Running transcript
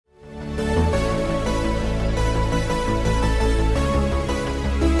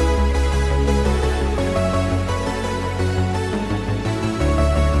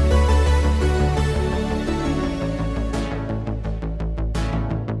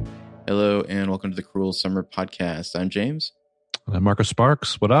Hello and welcome to the Cruel Summer Podcast. I'm James. And I'm Marcus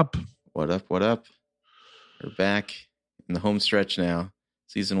Sparks. What up? What up? What up? We're back in the home stretch now.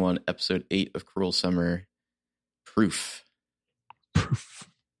 Season 1, Episode 8 of Cruel Summer. Proof. Proof.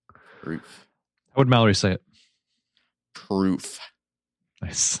 Proof. How would Mallory say it? Proof.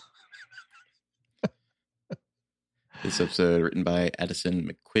 Nice. This episode written by Addison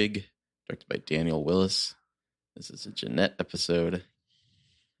McQuigg, directed by Daniel Willis. This is a Jeanette episode.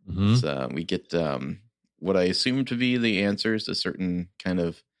 Mm-hmm. So we get what I assume to be the answers to certain kind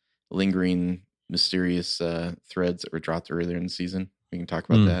of lingering, mysterious threads that were dropped earlier in the season. We can talk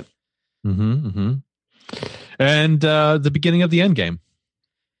about that. Mm-hmm, mm-hmm. And the beginning of the end game.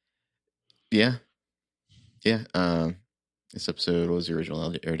 Yeah. Yeah. This episode was the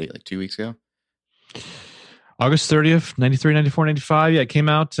original air date like 2 weeks ago. August 30th, 93, 94, 95. Yeah, it came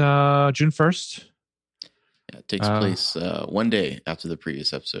out June 1st. Yeah, it takes place 1 day after the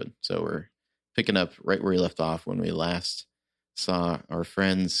previous episode. So we're picking up right where we left off when we last saw our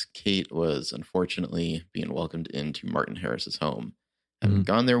friends. Kate was unfortunately being welcomed into Martin Harris's home, having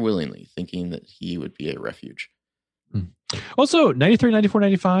gone there willingly, thinking that he would be a refuge. Also, 93, 94,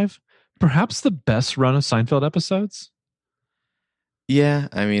 95, perhaps the best run of Seinfeld episodes. Yeah,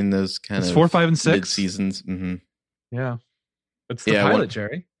 I mean, those kind of 4, 5, and 6 mid-seasons. Mm-hmm. Yeah. It's the pilot,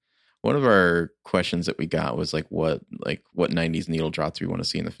 Jerry. One of our questions that we got was what 90s needle drops do we want to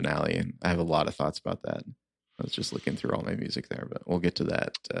see in the finale? And I have a lot of thoughts about that. I was just looking through all my music there, but we'll get to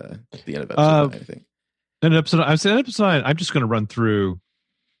that at the end of episode 9, I think. In episode 9, I'm just going to run through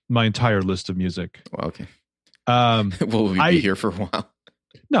my entire list of music. Well, okay. Will we be here for a while?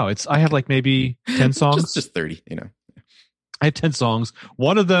 No, I have like maybe 10 songs. just 30, you know. I had 10 songs.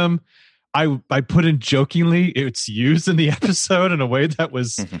 One of them I put in jokingly. It's used in the episode in a way that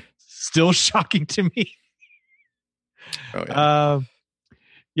was still shocking to me. Oh, yeah.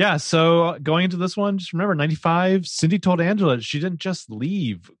 Yeah, so going into this one, just remember 95, Cindy told Angela she didn't just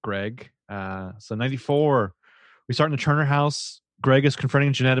leave Greg. So 94, we start in the Turner house. Greg is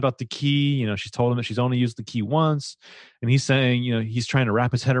confronting Jeanette about the key. You know, she's told him that she's only used the key once. And he's saying, you know, he's trying to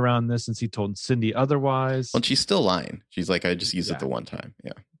wrap his head around this since he told Cindy otherwise. Well, she's still lying. She's like, I just used it the one time.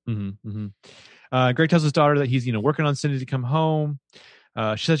 Yeah. Mm-hmm, mm-hmm. Greg tells his daughter that he's, working on Cindy to come home.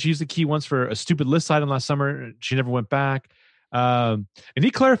 She said she used the key once for a stupid list item last summer. She never went back. And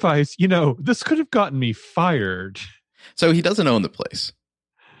he clarifies, this could have gotten me fired. So he doesn't own the place.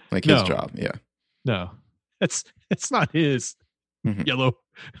 Like his job. Yeah. No, it's not his yellow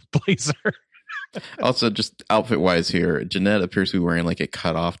blazer. Also, just outfit wise here, Jeanette appears to be wearing like a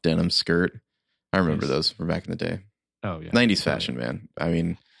cut off denim skirt. I remember those from back in the day. Oh, yeah. 90s fashion, man. I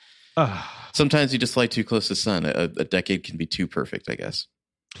mean, sometimes you just fly too close to the sun. A decade can be too perfect, I guess.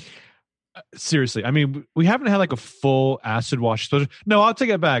 Seriously, I mean, we haven't had like a full acid wash. No, I'll take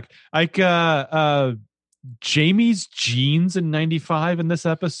it back. Like Jamie's jeans in 95 in this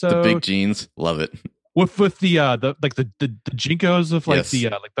episode. The big jeans, love it. With the jinkos of like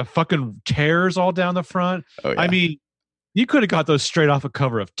the fucking tears all down the front. Oh, yeah. I mean, you could have got those straight off a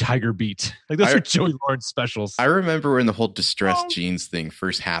cover of Tiger Beat. Like those are Joey Lawrence specials. I remember when the whole distressed jeans thing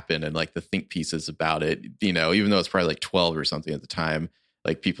first happened and like the think pieces about it, even though it's probably like 12 or something at the time,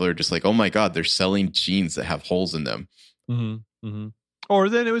 like people are just like, oh my God, they're selling jeans that have holes in them. Mm-hmm, mm-hmm. Or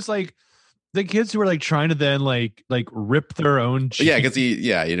then it was like the kids who were like trying to then like rip their own jeans. Yeah, because you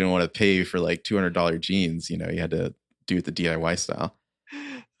didn't want to pay for like $200 jeans. You had to do it the DIY style.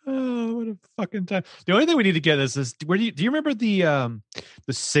 Oh, what a fucking time! The only thing we need to get is this. Do you remember the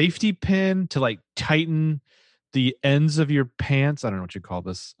safety pin to like tighten the ends of your pants? I don't know what you call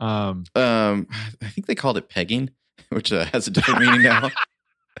this. I think they called it pegging, which has a different meaning now.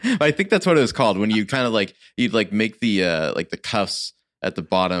 I think that's what it was called when you kind of like you'd like make the like the cuffs at the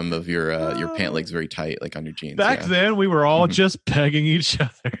bottom of your pant legs very tight, like on your jeans. Back then, we were all just pegging each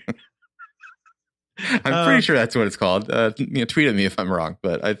other. I'm pretty sure that's what it's called. Tweet at me if I'm wrong,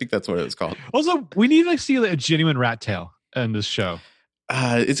 but I think that's what it was called. Also, we need to see like a genuine rat tail in this show.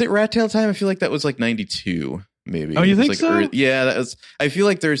 Is it rat tail time? I feel like that was like 92, maybe. Oh, you think like so? Yeah, that was. I feel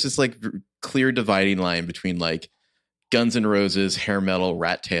like there's this like clear dividing line between like Guns N' Roses, hair metal,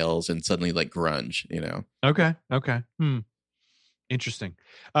 rat tails, and suddenly like grunge. Okay. Interesting.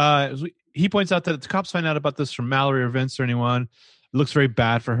 He points out that the cops find out about this from Mallory or Vince or anyone. It looks very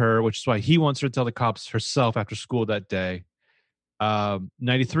bad for her, which is why he wants her to tell the cops herself after school that day.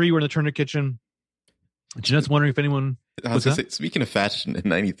 93, we're in the Turner kitchen. Jeanette's wondering if anyone... I was going to say, speaking of fashion in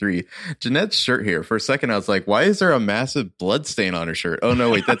 93, Jeanette's shirt here, for a second I was like, why is there a massive blood stain on her shirt? Oh, no,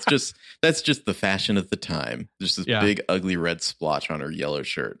 wait, that's just the fashion of the time. There's this big, ugly red splotch on her yellow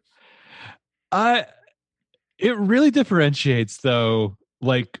shirt. It really differentiates, though,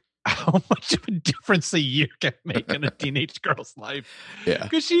 like how much of a difference a year can make in a teenage girl's life. Yeah.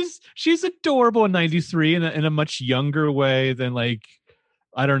 Because she's adorable in 93 in a much younger way than like,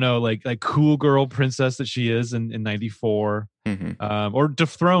 I don't know, like cool girl princess that she is in 94. Or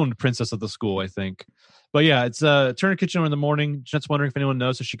dethroned princess of the school, I think. But yeah, it's Turner Kitchen in the morning. Jeanette's wondering if anyone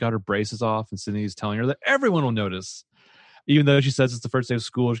knows if she got her braces off, and Sydney's telling her that everyone will notice. Even though she says it's the first day of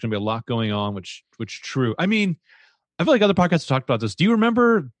school, there's going to be a lot going on, which true. I mean, I feel like other podcasts have talked about this. Do you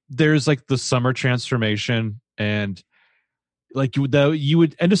remember there's like the summer transformation, and like you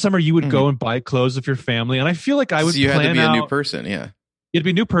would end of summer you would go and buy clothes of your family, and I feel like I would. So you had to be a new person, yeah. It'd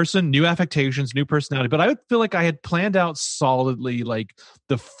be a new person, new affectations, new personality. But I would feel like I had planned out solidly like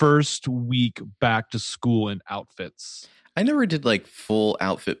the first week back to school in outfits. I never did like full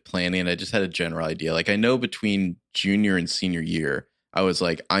outfit planning. I just had a general idea. Like I know between junior and senior year, I was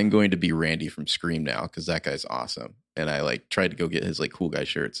like, I'm going to be Randy from Scream now because that guy's awesome. And I like tried to go get his like cool guy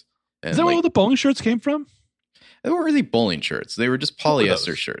shirts. And, is that where all the bowling shirts came from? They weren't really bowling shirts. They were just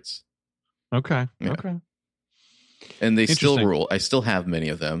polyester shirts. Okay. Yeah. Okay. And they still rule. I still have many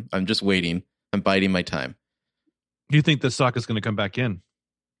of them. I'm just waiting. I'm biding my time. Do you think the stock is going to come back in?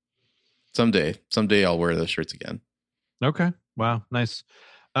 Someday I'll wear those shirts again. Okay. Wow. Nice.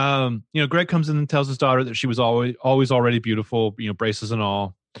 Greg comes in and tells his daughter that she was always already beautiful, braces and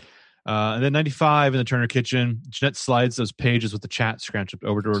all. And then 95 in the Turner Kitchen, Jeanette slides those pages with the chat scratched up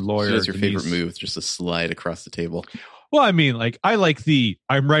over to her lawyer. So that's your favorite move, just a slide across the table. Well, I mean, like I like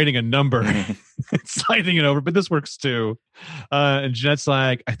I'm writing a number and sliding it over, but this works too. And Jeanette's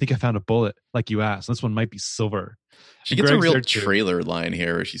like, I think I found a bullet, like you asked. This one might be silver. She gets a real trailer line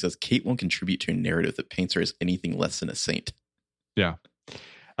here where she says, Kate won't contribute to a narrative that paints her as anything less than a saint. Yeah.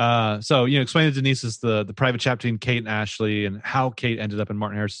 So, explain to Denise is the private chat between Kate and Ashley and how Kate ended up in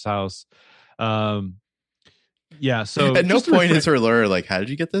Martin Harris's house. Yeah. So at no point is her lawyer like, how did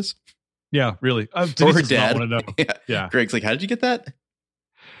you get this? Yeah, really. Or her dad. Want to know. Yeah. Greg's like, how did you get that?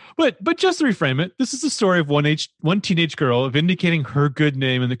 But just to reframe it, this is the story of one teenage girl vindicating her good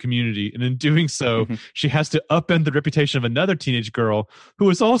name in the community. And in doing so, she has to upend the reputation of another teenage girl who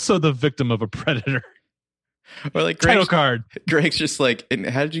is also the victim of a predator. Or like title card. Greg's just like, and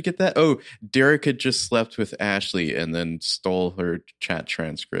how did you get that? Oh, Derek had just slept with Ashley and then stole her chat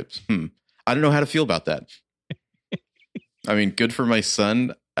transcripts. I don't know how to feel about that. I mean, good for my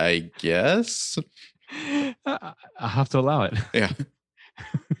son, I guess. I'll have to allow it. Yeah.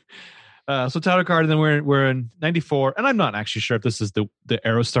 So title card, and then we're in 94, and I'm not actually sure if this is the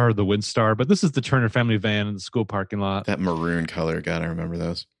Aerostar or the Windstar, but this is the Turner family van in the school parking lot. That maroon color, God, I remember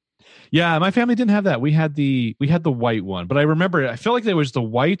those. Yeah, my family didn't have that. We had the white one, but I remember I felt like there was the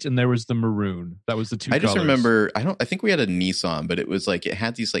white and there was the maroon. That was the two. I just remember. I think we had a Nissan, but it was like it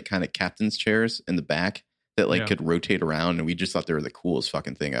had these like kind of captain's chairs in the back that like could rotate around, and we just thought they were the coolest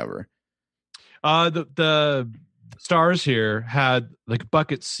fucking thing ever. The Stars here had like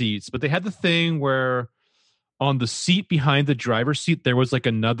bucket seats, but they had the thing where on the seat behind the driver's seat there was like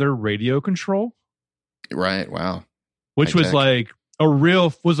another radio control. Right. Wow. Which was like a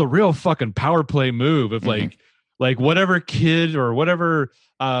real fucking power play move of like whatever kid or whatever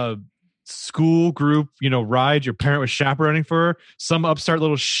school group ride your parent was chaperoning for, some upstart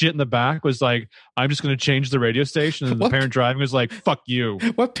little shit in the back was like, I'm just going to change the radio station, and the parent driving was like, fuck you.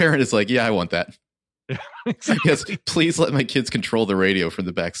 What parent is like, yeah, I want that. Exactly. Yes, please let my kids control the radio from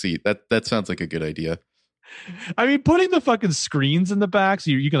the back seat. That sounds like a good idea. I mean, putting the fucking screens in the back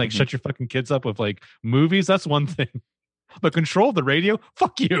so you can like shut your fucking kids up with like movies, that's one thing. But control the radio?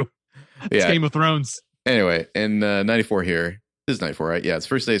 Fuck you. It's Game of Thrones. Anyway, in 94 here. This is 94, right? Yeah, it's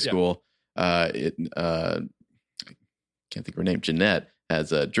first day of school. I can't think of her name. Jeanette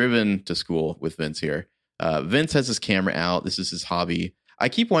has driven to school with Vince here. Vince has his camera out. This is his hobby. I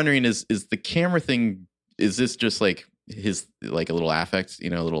keep wondering, is the camera thing, is this just like his, like a little affect, a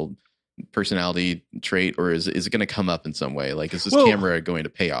little personality trait, or is it going to come up in some way? Like, is this camera going to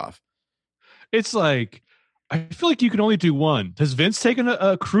pay off? It's like, I feel like you can only do one. Has Vince taken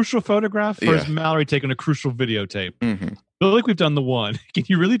a crucial photograph, or has Mallory taken a crucial videotape? I feel like we've done the one. Can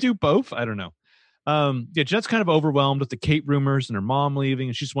you really do both? I don't know. Jeanette's kind of overwhelmed with the Kate rumors and her mom leaving,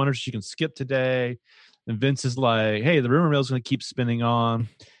 and she's wondering if she can skip today. And Vince is like, hey, the rumor mill is going to keep spinning on.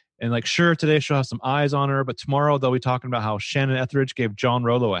 And like, sure, today she'll have some eyes on her, but tomorrow they'll be talking about how Shannon Etheridge gave John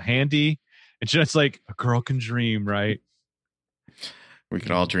Rollo a handy. And Jeanette's like, a girl can dream, right? We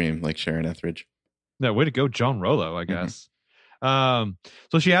can all dream like Sharon Etheridge. No, way to go, John Rollo, I guess.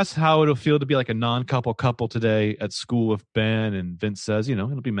 So she asks how it'll feel to be like a non-couple couple today at school with Ben, and Vince says,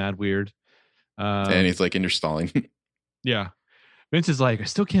 it'll be mad weird. And he's like, and you're stalling. Yeah. Vince is like, I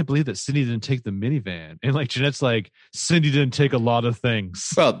still can't believe that Cindy didn't take the minivan. And like Jeanette's like, Cindy didn't take a lot of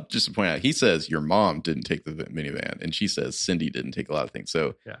things. Well, just to point out, he says your mom didn't take the minivan, and she says Cindy didn't take a lot of things.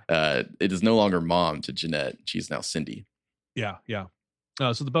 So it is no longer mom to Jeanette. She's now Cindy. Yeah.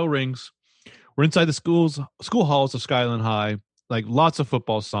 So the bell rings. We're inside the school halls of Skyline High. Like lots of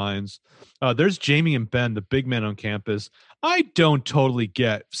football signs. There's Jamie and Ben, the big men on campus. I don't totally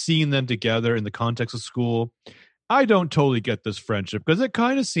get seeing them together in the context of school. I don't totally get this friendship because it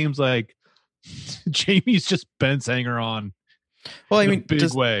kind of seems like Jamie's just Ben's hanger on. Well, I mean,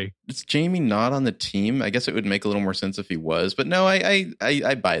 big way. Is Jamie not on the team? I guess it would make a little more sense if he was, but no,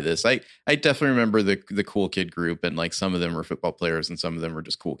 I buy this. I definitely remember the cool kid group, and like some of them were football players and some of them were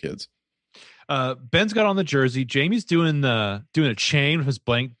just cool kids. Ben's got on the jersey. Jamie's doing a chain with his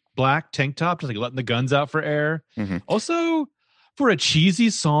black tank top, just like letting the guns out for air. Mm-hmm. Also, for a cheesy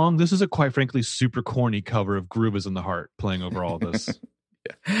song, this is a quite frankly super corny cover of "Groove Is in the Heart" playing over all this.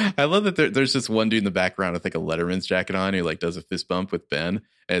 Yeah. I love that there's this one dude in the background with like a Letterman's jacket on who like does a fist bump with Ben,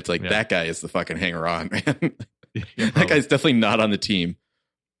 and it's like that guy is the fucking hanger on, man. That guy's definitely not on the team.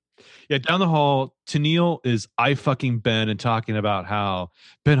 Yeah, down the hall, Tennille is I fucking Ben and talking about how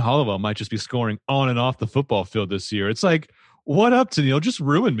Ben Hollowell might just be scoring on and off the football field this year. It's like, what up, Tennille? Just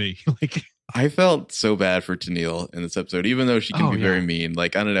ruin me. Like, I felt so bad for Tennille in this episode, even though she can be very mean.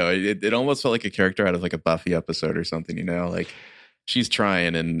 Like, I don't know, it almost felt like a character out of like a Buffy episode or something, you know? Like, she's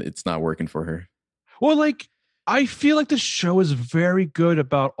trying and it's not working for her. Well, like, I feel like the show is very good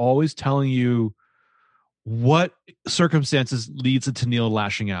about always telling you what circumstances leads to Tennille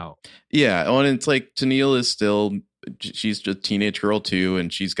lashing out. Yeah. Oh, and it's like Tennille is she's just a teenage girl too,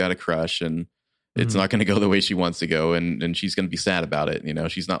 and she's got a crush, and it's not going to go the way she wants to go, and she's going to be sad about it. You know,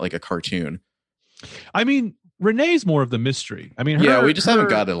 she's not like a cartoon. I mean, Renee's more of the mystery. I mean, we just haven't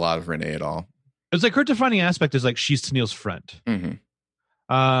got a lot of Renee at all. It's like her defining aspect is like she's Tennille's friend.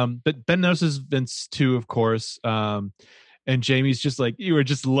 Mm-hmm. But Ben notices Vince too, of course. And Jamie's just like, you were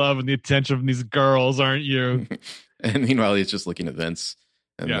just loving the attention from these girls, aren't you? And meanwhile, he's just looking at Vince,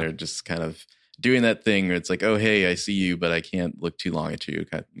 and they're just kind of doing that thing where it's like, oh, hey, I see you, but I can't look too long at you,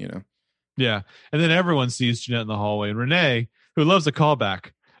 you know? Yeah. And then everyone sees Jeanette in the hallway, and Renee, who loves a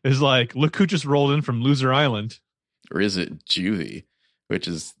callback, is like, look who just rolled in from Loser Island. Or is it Juvie? Which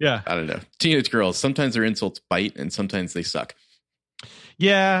is, I don't know. Teenage girls, sometimes their insults bite, and sometimes they suck.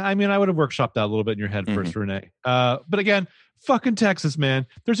 Yeah, I mean, I would have workshopped that a little bit in your head first, Renee. But again, fucking Texas, man.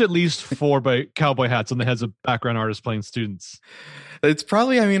 There's at least 4 cowboy hats on the heads of background artists playing students. It's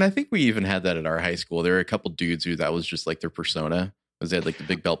probably, I mean, I think we even had that at our high school. There were a couple dudes who that was just like their persona, because they had like the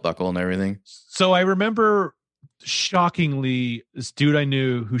big belt buckle and everything. So I remember, shockingly, this dude I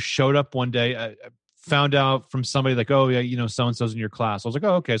knew who showed up one day, found out from somebody like, oh yeah, you know, so-and-so's in your class. I was like,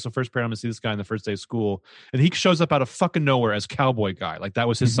 oh, okay. So first period, I'm gonna see this guy on the first day of school. And he shows up out of fucking nowhere as cowboy guy. Like that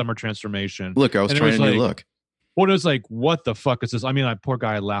was his summer transformation. Look, I was trying a new look. Well, it was like, what the fuck is this? I mean, poor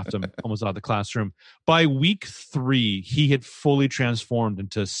guy laughed him almost out of the classroom. By week 3, he had fully transformed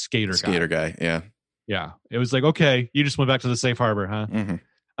into skater guy. Yeah. Yeah. It was like, okay, you just went back to the safe harbor, huh?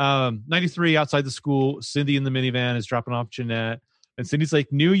 Mm-hmm. 93 outside the school, Cindy in the minivan is dropping off Jeanette. And Cindy's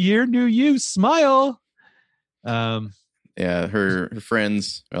like, new year, new you, smile. Yeah, her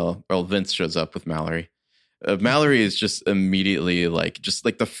friends, well, Vince shows up with Mallory. Mallory is just immediately like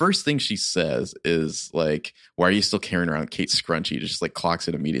the first thing she says is like, why are you still carrying around Kate's scrunchie? Just like clocks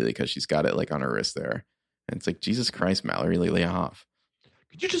it immediately because she's got it like on her wrist there. And it's like, Jesus Christ, Mallory, lay off.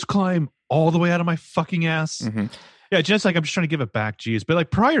 Could you just climb all the way out of my fucking ass? Mm-hmm. Yeah, Jen's like, I'm just trying to give it back, geez. But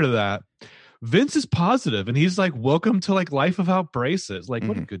like prior to that, Vince is positive, and he's like, welcome to like life without braces. Like,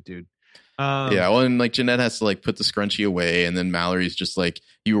 what a good dude. Yeah, well, and like Jeanette has to like put the scrunchie away, and then Mallory's just like,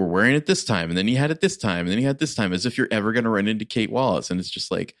 you were wearing it this time, and then you had it this time, and then you had this time, as if you're ever going to run into Kate Wallace. And it's just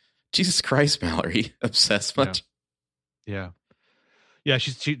like, Jesus Christ, Mallory, obsessed much? Yeah.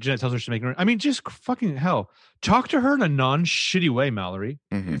 Jeanette tells her she's making her. I mean, just fucking hell. Talk to her in a non-shitty way, Mallory,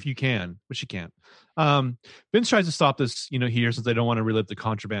 if you can, but she can't. Vince tries to stop this, here, since they don't want to relive the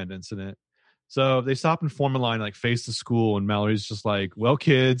contraband incident. So they stop and form a line, like face the school, and Mallory's just like, "Well,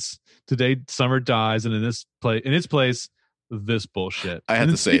 kids, today summer dies, and in its place, this bullshit." I have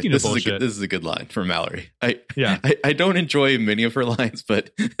to say, this is a good line from Mallory. I don't enjoy many of her lines, but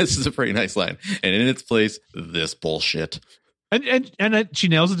this is a pretty nice line. And in its place, this bullshit. And she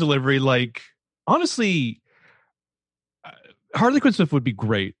nails the delivery. Like, honestly, Harley Quinn Smith would be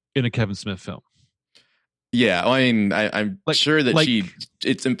great in a Kevin Smith film. Yeah, I mean, I'm sure that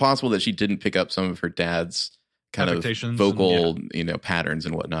it's impossible that she didn't pick up some of her dad's kind of vocal, patterns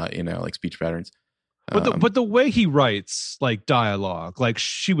and whatnot, like speech patterns. But the way he writes like dialogue, like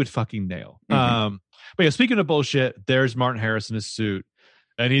she would fucking nail. Mm-hmm. But yeah, speaking of bullshit, there's Martin Harris in his suit,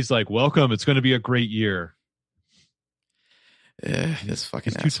 and he's like, "Welcome, it's going to be a great year." This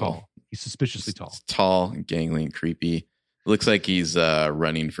fucking He's too asshole. tall. He's suspiciously tall. He's tall, gangly, and creepy. Looks like he's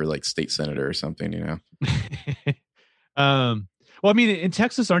running for like state senator or something, you know. Well, I mean, in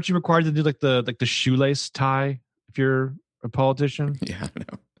Texas, aren't you required to do like the shoelace tie if you're a politician? Yeah, I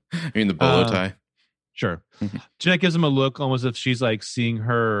know. I mean the bolo tie. Sure. Mm-hmm. Jeanette gives him a look almost as if she's like seeing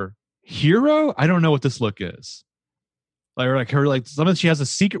her hero. I don't know what this look is. Like something she has a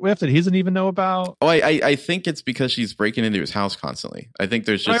secret with that he doesn't even know about. Oh, I think it's because she's breaking into his house constantly. I think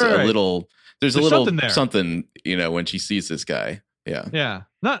there's just right. a little there's a little something, you know, when she sees this guy. Yeah. Yeah.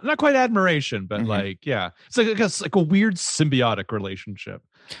 Not quite admiration, but like, yeah. It's like a weird symbiotic relationship.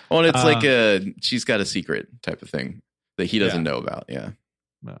 Well, and it's like she's got a secret type of thing that he doesn't know about. Yeah.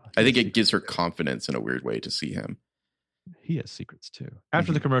 Well, I think it gives her confidence in a weird way to see him. He has secrets too.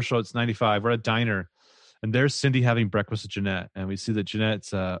 After the commercial, it's 95. We're at a diner, and there's Cindy having breakfast with Jeanette, and we see that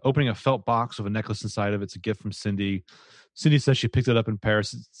Jeanette's opening a felt box with a necklace inside of it. It's a gift from Cindy. Cindy says she picked it up in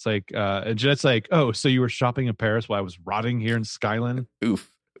Paris. It's like, and Jeanette's like, "Oh, so you were shopping in Paris while I was rotting here in Skyline?"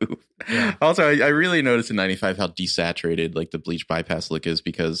 Oof. Yeah. Also, I really noticed in 95 how desaturated like the bleach bypass look is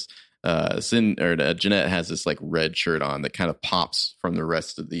because Jeanette has this like red shirt on that kind of pops from the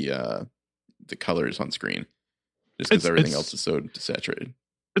rest of the colors on screen, just because everything else is so desaturated.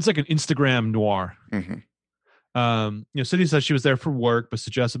 It's like an Instagram noir. Cindy says she was there for work, but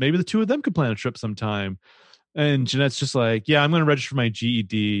suggested maybe the two of them could plan a trip sometime. And Jeanette's just like, "Yeah, I'm going to register for my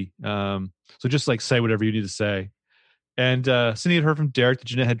GED. So just like say whatever you need to say." And Cindy had heard from Derek that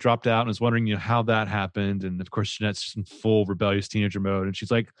Jeanette had dropped out and was wondering, how that happened. And of course, Jeanette's just in full rebellious teenager mode. And she's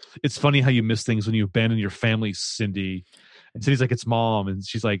like, "It's funny how you miss things when you abandon your family, Cindy." And Cindy's like, "It's Mom." And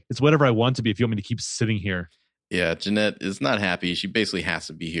she's like, "It's whatever I want to be if you want me to keep sitting here." Yeah, Jeanette is not happy. She basically has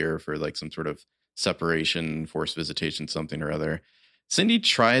to be here for like some sort of separation, forced visitation, something or other. Cindy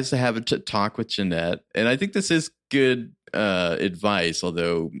tries to have a talk with Jeanette. And I think this is good advice,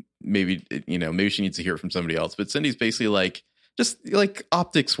 although maybe she needs to hear it from somebody else. But Cindy's basically like, just like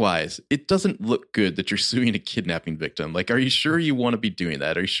optics wise, it doesn't look good that you're suing a kidnapping victim. Like, are you sure you want to be doing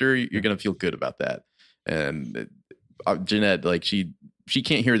that? Are you sure you're going to feel good about that? And Jeanette, like she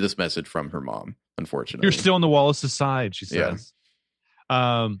can't hear this message from her mom, unfortunately. "You're still on the Wallace's side," she says.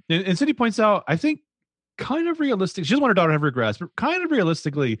 Yeah. And Cindy points out, I think kind of realistic. She doesn't want her daughter to have regrets, but kind of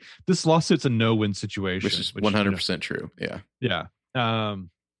realistically, this lawsuit's a no-win situation. Which is 100% true. Yeah. Yeah.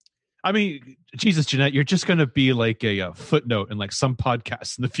 I mean, Jesus, Jeanette, you're just going to be like a footnote in like some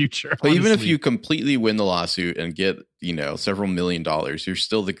podcast in the future. But even if you completely win the lawsuit and get, several $1 million, you're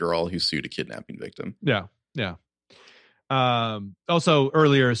still the girl who sued a kidnapping victim. Yeah. Yeah. Also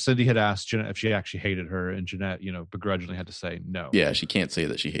earlier, Cindy had asked Jeanette if she actually hated her, and Jeanette, begrudgingly had to say no. Yeah. She can't say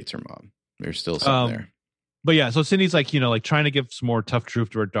that she hates her mom. There's still something there. But yeah, so Cindy's like, like trying to give some more tough truth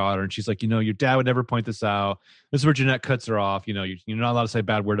to her daughter. And she's like, your dad would never point this out. This is where Jeanette cuts her off. You're not allowed to say a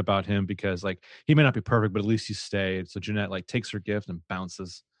bad word about him because like he may not be perfect, but at least he stayed. So Jeanette like takes her gift and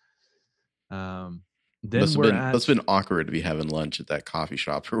bounces. Then must have been awkward to be having lunch at that coffee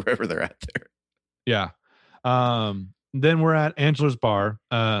shop or wherever they're at there. Yeah. Then we're at Angela's bar.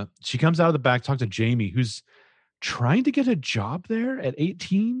 She comes out of the back, talk to Jamie, who's trying to get a job there at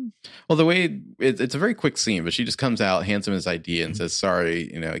 18. Well, the way it's a very quick scene, but she just comes out, hands him his ID and says,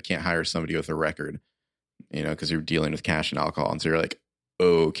 "Sorry, I can't hire somebody with a record, because you're dealing with cash and alcohol." And so you're like,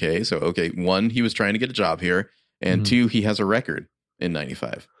 okay. So, one, he was trying to get a job here. And two, he has a record in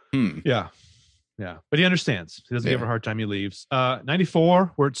 95. Yeah. Yeah. But he understands. He doesn't give her a hard time. He leaves.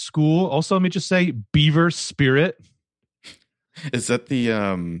 94, we're at school. Also, let me just say, Beaver Spirit. Is that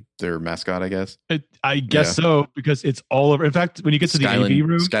the their mascot, I guess? I guess so, because it's all over. In fact, when you get to the AV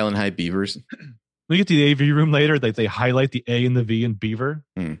room, Skyline High Beavers. When you get to the AV room later, they highlight the A and the V in Beaver.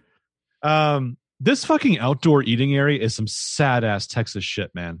 This fucking outdoor eating area is some sad ass Texas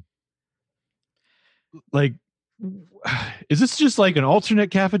shit, man. Like, is this just like an alternate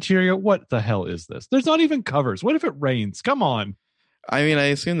cafeteria? What the hell is this? There's not even covers. What if it rains? Come on. I mean, I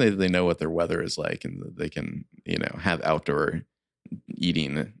assume they know what their weather is like and they can, have outdoor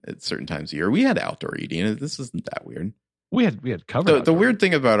eating at certain times of year. We had outdoor eating. This isn't that weird. We had covered. The weird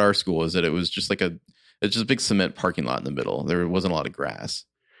thing about our school is that it was just like a big cement parking lot in the middle. There wasn't a lot of grass.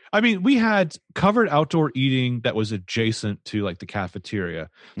 I mean, we had covered outdoor eating that was adjacent to like the cafeteria.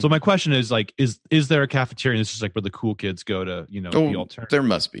 So my question is like, is there a cafeteria? And it's just like where the cool kids go to, the alternative. There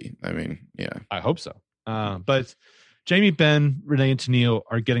must be. I mean, yeah, I hope so. But Jamie, Ben, Renee, and Tennille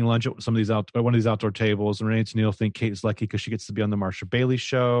are getting lunch at one of these outdoor tables, and Renee and Tennille think Kate is lucky because she gets to be on the Marsha Bailey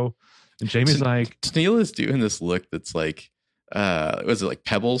show. And Jamie's like, Tennille is doing this look that's like, was it like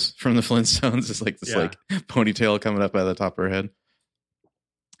Pebbles from the Flintstones? It's like this like ponytail coming up out of the top of her head.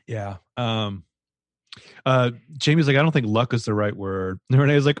 Yeah. Jamie's like, I don't think luck is the right word. And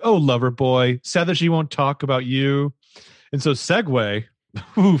Renee's like, oh, lover boy. Sad that she won't talk about you. And so segue,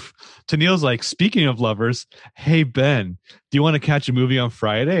 Tennille's like, speaking of lovers, hey, Ben, do you want to catch a movie on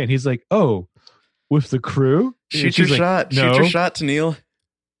Friday? And he's like, oh, with the crew? Shoot your shot. No. Shoot your shot, Tennille.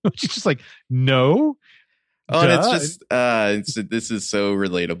 She's just like, no. Oh, and it's just this is so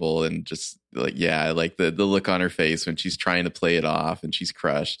relatable, and just like, yeah, like the look on her face when she's trying to play it off and she's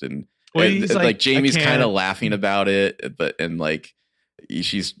crushed, and like Jamie's kind of laughing about it, but like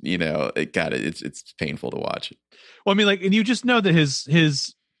she's, you know, it's painful to watch. Well, I mean, like, and you just know that his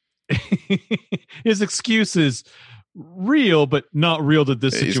his excuse is real, but not real to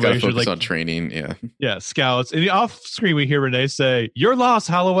this situation. He's got to focus on training. Yeah, scouts. And off screen, we hear Renee say, "Your loss,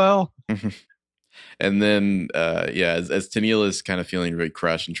 Hallowell." And then, as Tennille is kind of feeling really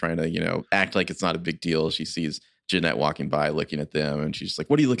crushed and trying to, you know, act like it's not a big deal, she sees Jeanette walking by, looking at them, and she's like,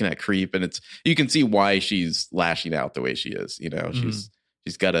 "What are you looking at, creep?" And you can see why she's lashing out the way she is. You know, she's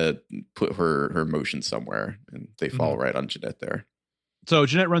got to put her emotions somewhere, and they fall right on Jeanette there. So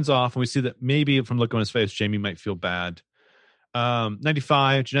Jeanette runs off, and we see that maybe from looking on his face, Jamie might feel bad.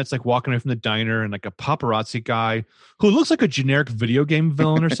 95, Jeanette's like walking away from the diner, and like a paparazzi guy who looks like a generic video game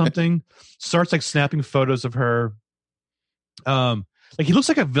villain or something starts like snapping photos of her. Like he looks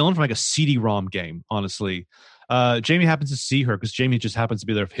like a villain from like a CD-ROM game, honestly. Jamie happens to see her because Jamie just happens to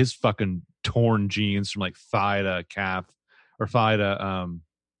be there with his fucking torn jeans from like thigh to calf, or thigh to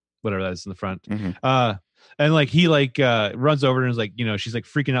whatever that is in the front. And like he like runs over and is like, you know, she's like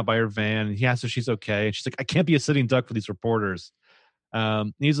freaking out by her van, and he asks if she's okay, and she's like, I can't be a sitting duck for these reporters.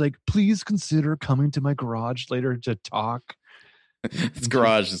 And he's like, please consider coming to my garage later to talk. His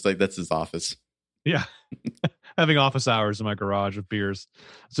garage is like, that's his office. Yeah. Having office hours in my garage with beers.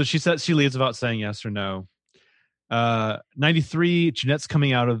 So she says, she leaves without saying yes or no. 93, Jeanette's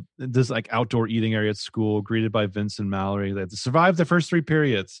coming out of this like outdoor eating area at school, greeted by Vince and Mallory. They have to survive the first 3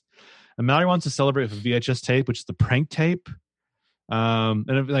 periods. And Mallory wants to celebrate with a VHS tape, which is the prank tape.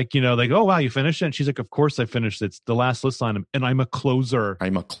 And like, you know, like, oh wow, you finished it? And she's like, of course I finished it. It's the last list line, and I'm a closer.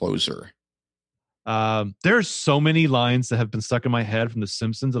 There's so many lines that have been stuck in my head from The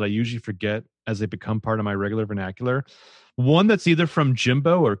Simpsons that I usually forget as they become part of my regular vernacular. One that's either from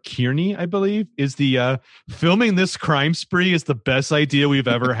Jimbo or Kearney, I believe, is the filming this crime spree is the best idea we've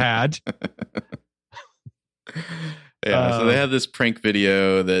ever had. So they have this prank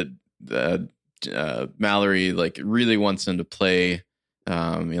video that Mallory like really wants him to play, you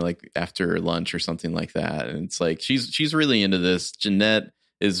know, like after lunch or something like that. And it's like she's really into this. Jeanette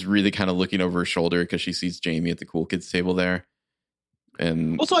is really kind of looking over her shoulder because she sees Jamie at the cool kids table there.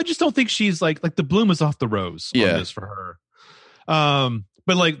 And also, I just don't think she's like the bloom is off the rose on this for her.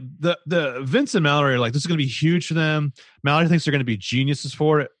 But like the Vince and Mallory are like, this is going to be huge for them. Mallory thinks they're going to be geniuses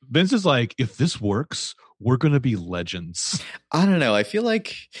for it. Vince is like, if this works, we're going to be legends. I don't know. I feel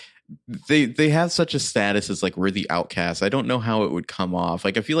like they have such a status as like, we're the outcasts. I don't know how it would come off.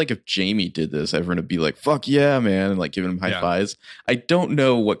 Like, I feel like if Jamie did this, everyone would be like, fuck yeah, man, and like giving him high fives. I don't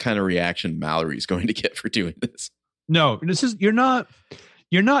know what kind of reaction Mallory's going to get for doing this. No, this is you're not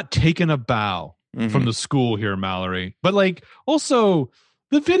taking a bow from the school here, Mallory. But like, also,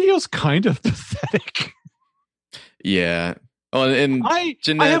 the video's kind of pathetic. Yeah. Oh, and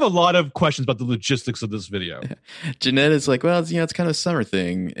Jeanette, I have a lot of questions about the logistics of this video. Jeanette is like, well, it's, you know, it's kind of a summer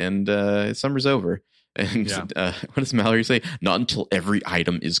thing, and summer's over. And what does Mallory say? Not until every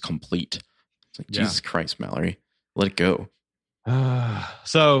item is complete. It's like, Jesus Christ, Mallory, let it go.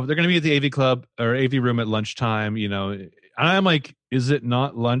 So they're going to be at the AV club or AV room at lunchtime. You know, I'm like, is it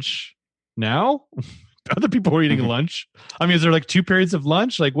not lunch now? Other people are eating lunch. I mean, is there like 2 periods of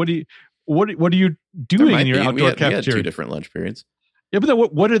lunch? Like, what are you doing in your outdoor cafeteria? We had 2 different lunch periods. Yeah, but then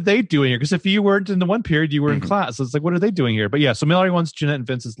what are they doing here? Because if you weren't in the one period, you were in class. So it's like, what are they doing here? But yeah, so Mallory wants Jeanette and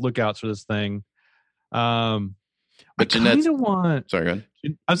Vince's lookouts for this thing. But Jeanette, sorry, go ahead.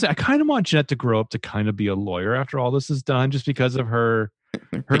 I kind of want Jeanette to grow up to kind of be a lawyer after all this is done, just because of her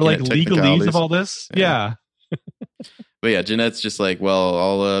like legalese of all this. Yeah. But yeah, Jeanette's just like, well,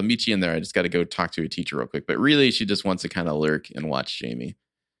 I'll meet you in there. I just got to go talk to a teacher real quick. But really, she just wants to kind of lurk and watch Jamie.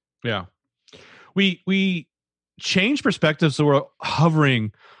 Yeah. We change perspectives, so we're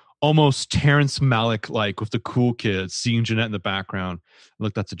hovering almost Terrence Malick like with the cool kids, seeing Jeanette in the background.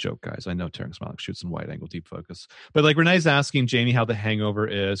 Look, that's a joke, guys. I know Terrence Malick shoots in wide angle deep focus. But like, Renee's asking Jamie how the hangover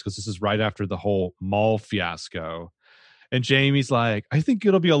is, because this is right after the whole mall fiasco. And Jamie's like, I think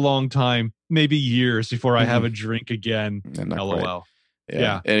it'll be a long time, maybe years before I have a drink again. LOL.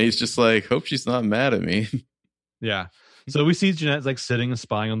 Yeah. And he's just like, hope she's not mad at me. Yeah. So we see Jeanette like sitting and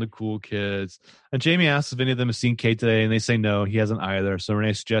spying on the cool kids. And Jamie asks if any of them have seen Kate today, and they say no, he hasn't either. So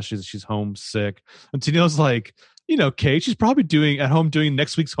Renee suggests that she's homesick. And Tennille's like, Kate, she's probably at home doing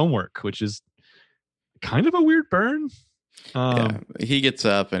next week's homework, which is kind of a weird burn. He gets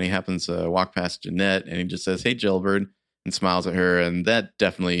up and he happens to walk past Jeanette and he just says, "Hey, Jailbird," and smiles at her. And that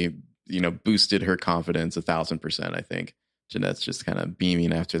definitely, boosted her confidence 1,000%. I think Jeanette's just kind of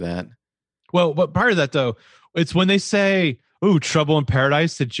beaming after that. Well, but prior to that, though, it's when they say, "Ooh, trouble in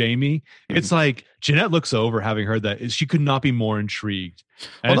paradise" to Jamie. Mm-hmm. It's like Jeanette looks over, having heard that. She could not be more intrigued.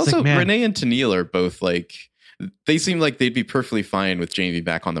 And also, like, Renee and Tennille are both like, they seem like they'd be perfectly fine with Jamie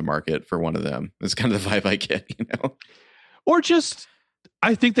back on the market for one of them. That's kind of the vibe I get, Or just,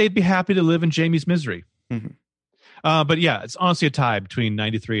 I think they'd be happy to live in Jamie's misery. Mm-hmm. But yeah, it's honestly a tie between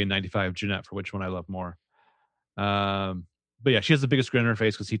 93 and 95 Jeanette for which one I love more. But yeah, she has the biggest grin on her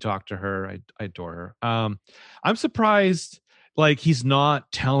face because he talked to her. I adore her. I'm surprised, like, he's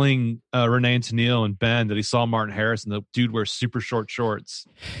not telling Renee and Tennille and Ben that he saw Martin Harris and the dude wears super short shorts.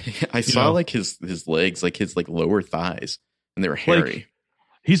 I saw like his legs, like his like lower thighs, and they were hairy. Like,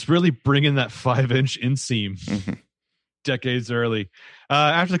 he's really bringing that 5-inch inseam decades early.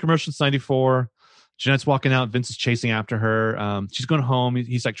 After the commercial, it's 94. Jeanette's walking out. Vince is chasing after her. She's going home.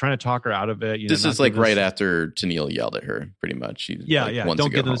 He's like trying to talk her out of it. This is like right after Tennille yelled at her, pretty much.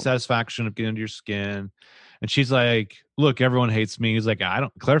 Don't get the satisfaction of getting under your skin. And she's like, "Look, everyone hates me." He's like,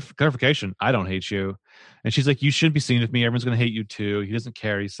 clarification, I don't hate you. And she's like, "You shouldn't be seen with me. Everyone's going to hate you too." He doesn't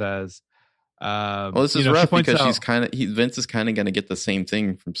care, he says. Well, this is rough because Vince is kind of going to get the same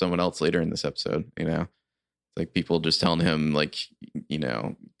thing from someone else later in this episode, Like people just telling him, like,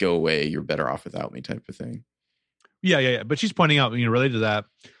 go away, you're better off without me type of thing. Yeah. But she's pointing out, related to that,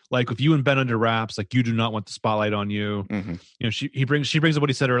 like, if you and Ben under wraps, like, you do not want the spotlight on you. Mm-hmm. She brings up what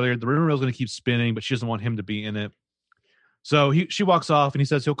he said earlier. The rumor mill is going to keep spinning, but she doesn't want him to be in it. So she walks off and he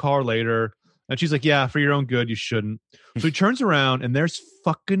says he'll call her later. And she's like, "Yeah, for your own good, you shouldn't." So he turns around and there's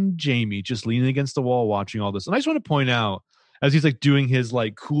fucking Jamie just leaning against the wall watching all this. And I just want to point out, as he's like doing his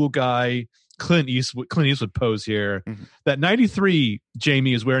like cool guy Clint Eastwood pose here, that 93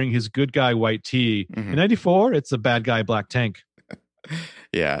 Jamie is wearing his good guy white tee. In 94, it's a bad guy black tank.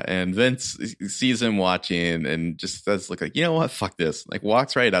 Yeah, and Vince sees him watching and just does look like, you know what, fuck this. Like,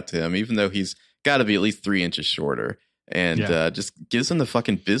 walks right up to him, even though he's got to be at least 3 inches shorter, and just gives him the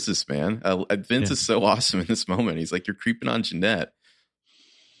fucking business, man. Vince is so awesome in this moment. He's like, "You're creeping on Jeanette."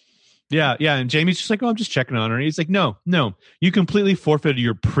 Yeah. And Jamie's just like, "Oh, I'm just checking on her." And he's like, no, you completely forfeited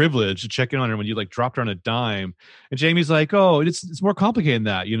your privilege to check in on her when you like dropped her on a dime. And Jamie's like, "Oh, it's more complicated than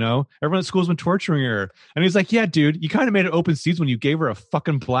that, Everyone at school's been torturing her." And he's like, "Yeah, dude, you kind of made it open seats when you gave her a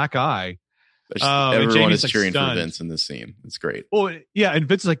fucking black eye." Everyone is cheering for Vince in this scene. It's great. Oh, yeah. And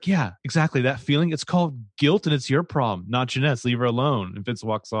Vince is like, "Yeah, exactly. That feeling, it's called guilt and it's your problem, not Jeanette's. Leave her alone." And Vince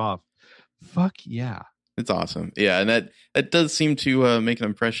walks off. Fuck yeah. It's awesome. Yeah, and that does seem to make an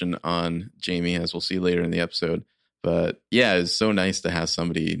impression on Jamie, as we'll see later in the episode. But yeah, it's so nice to have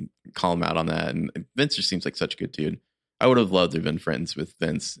somebody call him out on that. And Vince just seems like such a good dude. I would have loved to have been friends with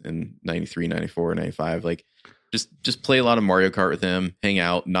Vince in 93, 94, 95. Like, just play a lot of Mario Kart with him, hang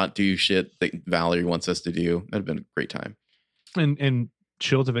out, not do shit that Valerie wants us to do. That'd have been a great time. And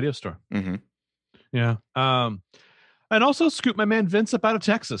chill at the video store. Mm-hmm. Yeah. And also scoop my man Vince up out of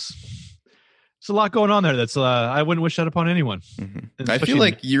Texas. There's a lot going on there that's I wouldn't wish that upon anyone. I feel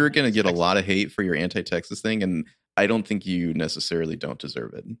like you're going to get a lot of hate for your anti-Texas thing, and I don't think you necessarily don't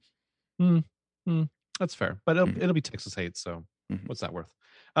deserve it. That's fair, but it'll be Texas hate, so what's that worth?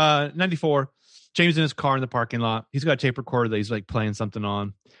 94, James in his car in the parking lot. He's got a tape recorder that he's like playing something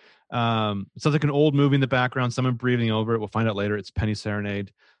on. It sounds like an old movie in the background, someone breathing over it. We'll find out later it's Penny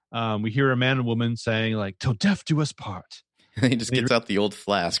Serenade. We hear a man and woman saying, like, "Till death do us part." He just gets out the old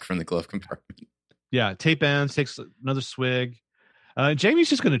flask from the glove compartment. Yeah, tape ends, takes another swig. Jamie's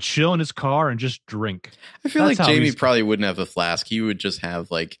just going to chill in his car and just drink. I feel like Jamie probably wouldn't have a flask. He would just have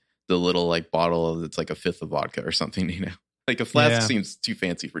like the little like bottle that's like a fifth of vodka or something, Like a flask seems too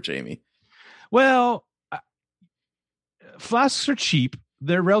fancy for Jamie. Well, flasks are cheap.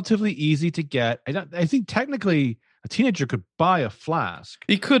 They're relatively easy to get. I think technically a teenager could buy a flask.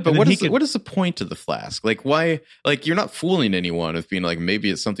 He could, but what is the point of the flask? Like, why? Like, you're not fooling anyone with being like, maybe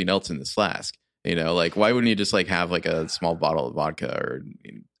it's something else in this flask. Like, why wouldn't you just like have like a small bottle of vodka or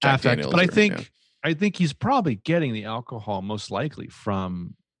Jack Daniels? But I think he's probably getting the alcohol most likely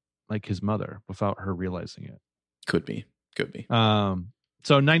from like his mother without her realizing it. Could be.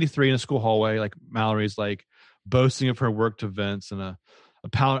 So 93 in a school hallway, like Mallory's like boasting of her work to Vince, and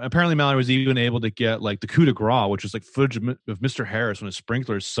Apparently, Mallory was even able to get like the coup de grace, which is like footage of Mr. Harris when his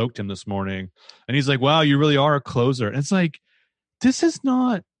sprinklers soaked him this morning. And he's like, wow, you really are a closer. And it's like, this is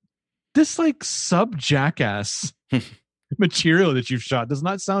not this like sub Jackass material that you've shot does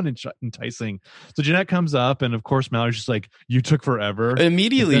not sound enticing. So Jeanette comes up, and of course Mallory's just like, you took forever.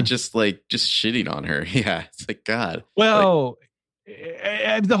 Immediately then, just shitting on her. Yeah, it's like, God. Well,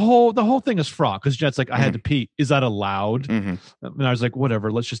 and the whole thing is fraught because Jeanette's like, I had to pee. Is that allowed? And I was like,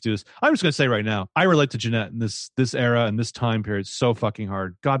 whatever, let's just do this. I'm just gonna say right now, I relate to Jeanette in this era and this time period so fucking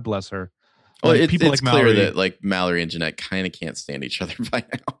hard. God bless her. Well, it's like clear Mallory, that like Mallory and Jeanette kind of can't stand each other by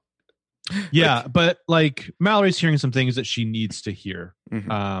now. Yeah, but like Mallory's hearing some things that she needs to hear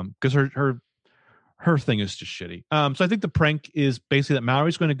because her thing is just shitty. So I think the prank is basically that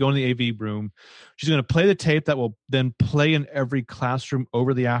Mallory's going to go in the AV room. She's going to play the tape that will then play in every classroom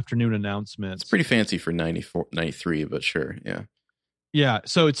over the afternoon announcements. It's pretty fancy for 93, but sure, yeah. Yeah,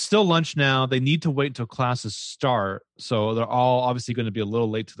 so it's still lunch now. They need to wait until classes start. So they're all obviously going to be a little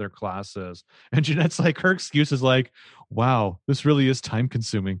late to their classes. And Jeanette's like, her excuse is like, wow, this really is time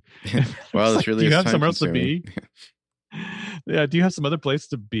consuming. Wow, this like, really is time consuming. Do you have somewhere else to be? Yeah, do you have some other place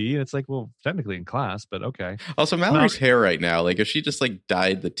to be? And it's like, well, technically in class, but okay. Also, Mallory's hair right now, like if she just like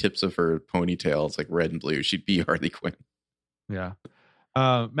dyed the tips of her ponytails like red and blue, she'd be Harley Quinn. Yeah.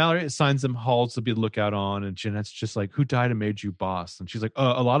 Mallory assigns them halls to be the lookout on, and Jeanette's just like, who died and made you boss? And she's like,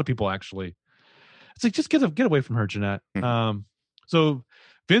 a lot of people actually. It's like, just get away from her, Jeanette. So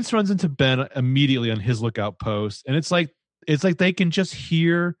Vince runs into Ben immediately on his lookout post, and it's like they can just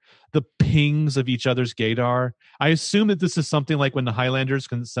hear the pings of each other's gaydar. I assume that this is something like when the Highlanders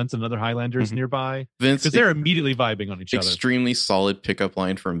can sense another Highlanders nearby, Vince, because they're immediately vibing on each other. Extremely solid pickup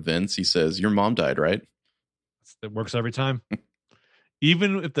line from Vince. He says, your mom died, right? It works every time.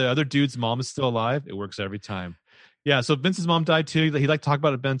 Even if the other dude's mom is still alive, it works every time. Yeah, so Vince's mom died too. He'd like to talk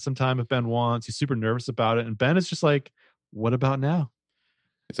about it Ben sometime if Ben wants. He's super nervous about it. And Ben is just like, what about now?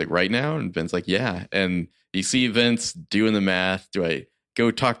 It's like, right now? And Ben's like, yeah. And you see Vince doing the math. Do I go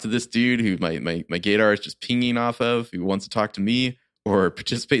talk to this dude who my gaydar is just pinging off of, who wants to talk to me, or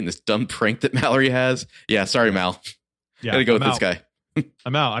participate in this dumb prank that Mallory has? Yeah, sorry, Mal. Yeah, gotta go with this guy.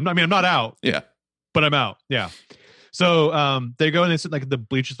 I'm out. I'm not out. Yeah. But I'm out. Yeah. So they go and they sit like the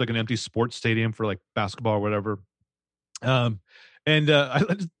bleachers, like an empty sports stadium for like basketball or whatever.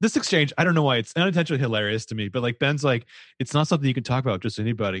 This exchange, I don't know why it's unintentionally hilarious to me, but like Ben's like, it's not something you can talk about with just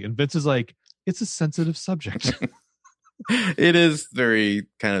anybody, and Vince is like, it's a sensitive subject. It is very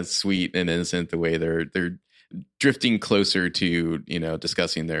kind of sweet and innocent the way they're drifting closer to, you know,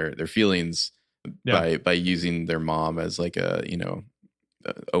 discussing their feelings by using their mom as like a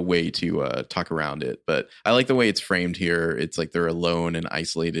way to talk around it. But I like the way it's framed here. It's like they're alone and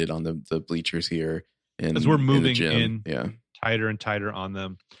isolated on the bleachers here, and as we're moving in tighter and tighter on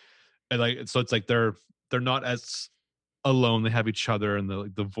them, and like so it's like they're not as alone. They have each other in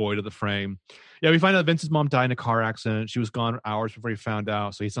the void of the frame. Yeah, we find out Vince's mom died in a car accident. She was gone hours before he found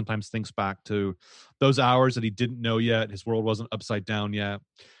out, so he sometimes thinks back to those hours that he didn't know yet. His world wasn't upside down yet.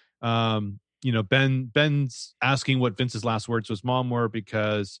 You know, Ben's asking what Vince's last words to his mom were,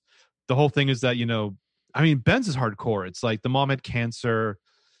 because the whole thing is that, you know, I mean, Ben's is hardcore. It's like the mom had cancer,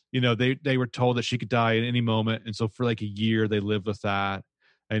 you know, they were told that she could die at any moment. And so for like a year, they lived with that.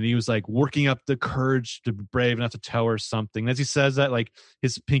 And he was like working up the courage to be brave enough to tell her something. And as he says that, like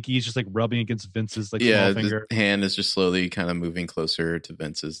his pinky is just like rubbing against Vince's like small finger. The hand is just slowly kind of moving closer to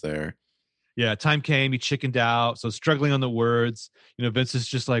Vince's there. Yeah, time came, he chickened out, so struggling on the words. You know, Vince is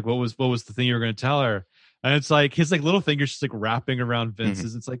just like, what was the thing you were going to tell her? And it's like his like little fingers just like wrapping around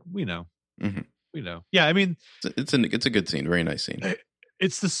Vince's. It's like, we know. We know. Yeah, I mean, it's a good scene, very nice scene.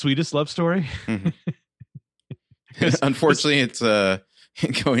 It's the sweetest love story. Unfortunately, it's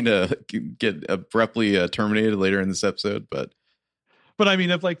going to get abruptly terminated later in this episode, but I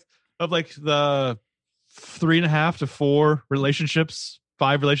mean, of like the 3.5 to 4 relationships,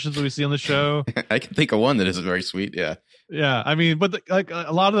 5 relationships that we see on the show, I can think of one that isn't very sweet. Yeah, I mean, but like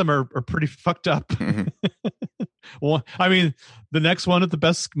a lot of them are pretty fucked up. Well, I mean, the next one at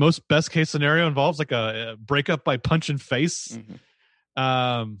the most best case scenario involves like a breakup by punch and face.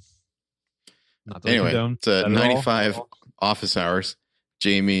 Anyway, it's 95 office hours.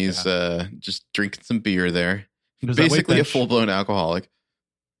 Jamie's just drinking some beer there. Basically a full-blown alcoholic.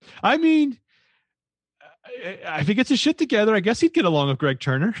 I mean, if he gets his shit together, I guess he'd get along with Greg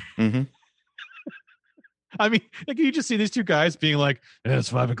Turner. I mean, like, you just see these two guys being like, it's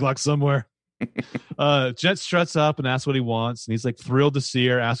 5 o'clock somewhere. Jet struts up and asks what he wants, and he's like thrilled to see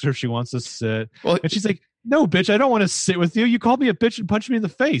her, asks her if she wants to sit. Well, and she's like, no, bitch, I don't want to sit with you. You called me a bitch and punched me in the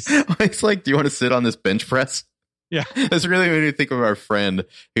face. It's like, do you want to sit on this bench press? Yeah. That's really made me think of our friend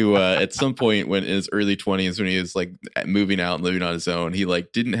who at some point when in his early 20s, when he was like moving out and living on his own, he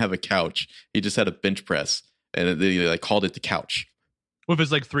like didn't have a couch. He just had a bench press, and then he like called it the couch. With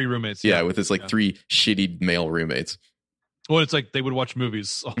his like 3 roommates. Yeah, with his like 3 shitty male roommates. Well, it's like they would watch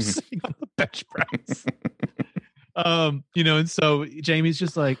movies all sitting on the bench press. And so Jamie's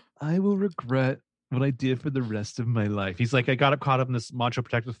just like, I will regret what I did for the rest of my life. He's like, I got caught up in this macho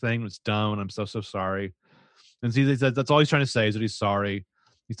protective thing. It was dumb, and I'm so sorry. And he says that's all he's trying to say is that he's sorry.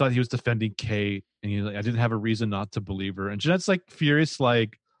 He thought he was defending Kate, and he's like, I didn't have a reason not to believe her. And Jeanette's like furious,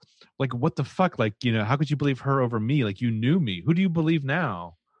 like what the fuck? Like, how could you believe her over me? Like, you knew me. Who do you believe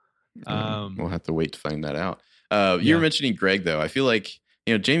now? We'll have to wait to find that out. You were mentioning Greg, though. I feel like,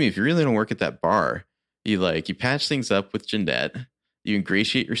 Jamie, if you really don't work at that bar, you patch things up with Jeanette. You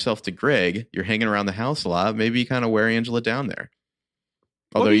ingratiate yourself to Greg. You're hanging around the house a lot. Maybe you kind of wear Angela down there.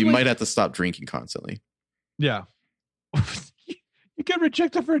 Although you might have to stop drinking constantly. Yeah. You get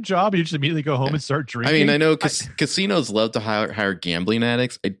rejected for a job, you just immediately go home and start drinking. I mean, I know casinos love to hire gambling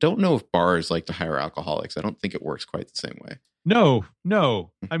addicts. I don't know if bars like to hire alcoholics. I don't think it works quite the same way.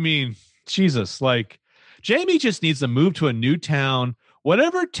 No. I mean, Jesus, like Jamie just needs to move to a new town,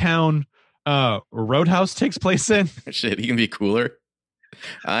 whatever town Roadhouse takes place in. Shit, he can be cooler.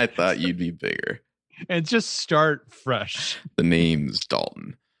 I thought you'd be bigger. And just start fresh. The name's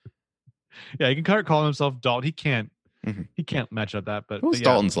Dalton. Yeah, he can start calling himself Dalton. He can't. He can't match up that. But what's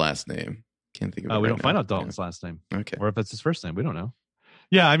Dalton's last name? Can't think of it. We don't find out Dalton's last name. Okay, or if it's his first name, we don't know.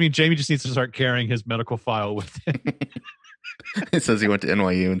 Yeah, I mean, Jamie just needs to start carrying his medical file with him. It says he went to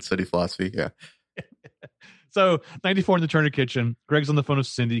NYU and studied philosophy. Yeah. So 94 in the Turner kitchen. Greg's on the phone with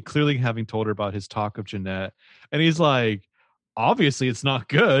Cindy, clearly having told her about his talk of Jeanette, and he's like, obviously it's not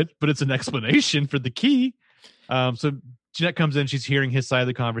good, but it's an explanation for the key. So Jeanette comes in, she's hearing his side of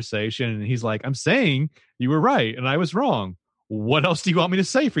the conversation, and he's like, I'm saying you were right and I was wrong. What else do you want me to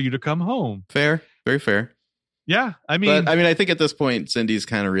say for you to come home? Fair. Very fair. Yeah. I mean, I think at this point, Cindy's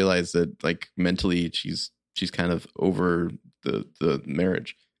kind of realized that like mentally she's kind of over the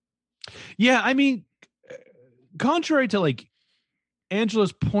marriage. Yeah. I mean, contrary to like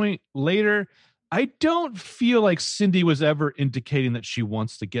Angela's point later, I don't feel like Cindy was ever indicating that she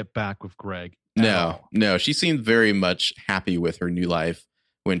wants to get back with Greg. No. She seemed very much happy with her new life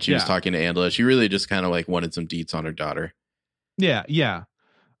when she was talking to Angela. She really just kind of like wanted some deets on her daughter. Yeah.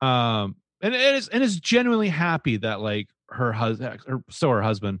 And is genuinely happy that like her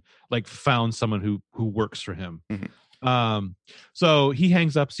husband like found someone who works for him. So he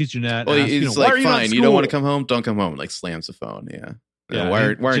hangs up, sees Jeanette. Well, he's like, fine, you don't want to come home? Don't come home. Like slams the phone. Yeah. Why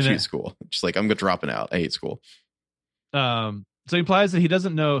aren't you at school? Just like, I'm dropping out. I hate school. So he implies that he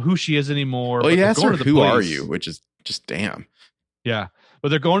doesn't know who she is anymore. Well, he asks her, who are you? Which is just damn. Yeah. But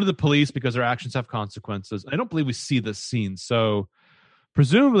they're going to the police because their actions have consequences. I don't believe we see this scene. So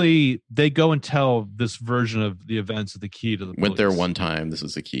presumably they go and tell this version of the events of the key to the police. Went there one time. This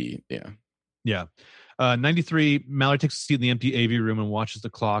is the key. Yeah. Yeah. 93, Mallory takes a seat in the empty AV room and watches the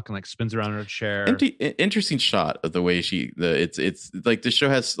clock and like spins around in her chair. Interesting shot of the way it's like the show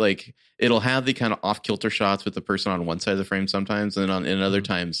has like, it'll have the kind of off kilter shots with the person on one side of the frame sometimes, and in other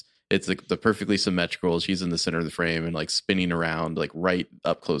times it's like the perfectly symmetrical. She's in the center of the frame and like spinning around like right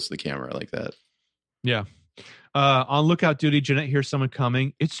up close to the camera like that. Yeah. On lookout duty, Jeanette hears someone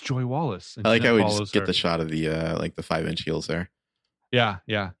coming. It's Joy Wallace. I like how we just get the shot of the like the 5-inch heels there. Yeah.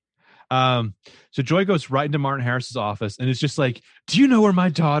 So Joy goes right into Martin Harris's office and is just like, do you know where my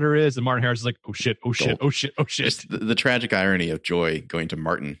daughter is? And Martin Harris is like, oh shit. Just the tragic irony of Joy going to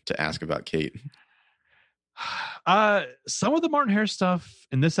Martin to ask about Kate. Some of the Martin Harris stuff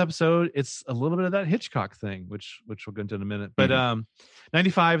in this episode, it's a little bit of that Hitchcock thing, which we'll get into in a minute. But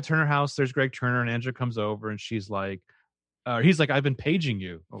 95, Turner House, there's Greg Turner, and Angela comes over and she's like, he's like, I've been paging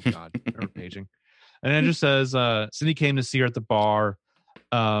you. Oh God, remember paging. And Angela says, Cindy came to see her at the bar.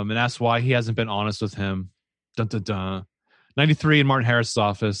 And asks why he hasn't been honest with him. Dun, dun, dun. 93 in Martin Harris'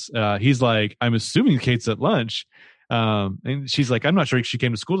 office. He's like, I'm assuming Kate's at lunch. And she's like, I'm not sure she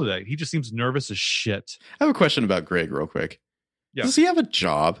came to school today. He just seems nervous as shit. I have a question about Greg real quick. Yeah. Does he have a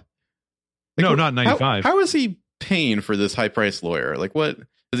job? Like, no, not 95. How is he paying for this high-priced lawyer? Like what?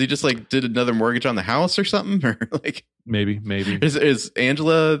 Does he just like did another mortgage on the house or something? Or like maybe. Is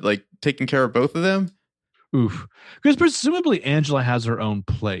Angela like taking care of both of them? Oof. Because presumably Angela has her own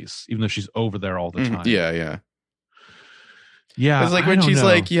place, even though she's over there all the time. Yeah. It's like when she's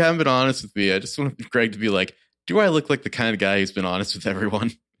like, you haven't been honest with me. I just want Greg to be like, do I look like the kind of guy who's been honest with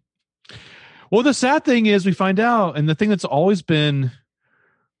everyone? Well, the sad thing is we find out, and the thing that's always been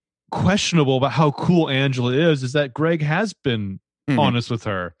questionable about how cool Angela is that Greg has been honest with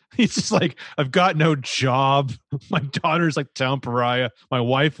her. He's just like, I've got no job. My daughter's like town pariah. My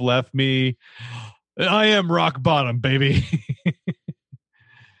wife left me. I am rock bottom, baby.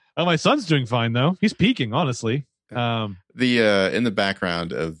 Oh, my son's doing fine though. He's peaking, honestly. The in the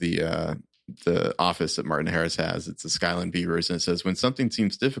background of the office that Martin Harris has, it's the Skyline Beavers, and it says, "When something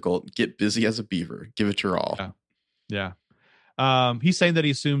seems difficult, get busy as a beaver. Give it your all." Yeah. He's saying that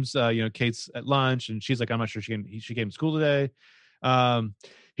he assumes Kate's at lunch, and she's like, "I'm not sure she came to school today."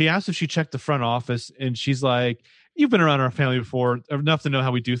 He asked if she checked the front office, and she's like, "You've been around our family before enough to know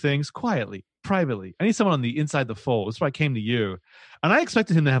how we do things quietly, privately. I need someone on the inside the fold. That's why I came to you." And I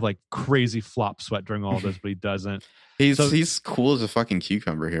expected him to have like crazy flop sweat during all this, but he doesn't. He's cool as a fucking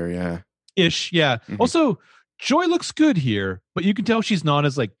cucumber here. Yeah. Ish. Yeah. Mm-hmm. Also, Joy looks good here, but you can tell she's not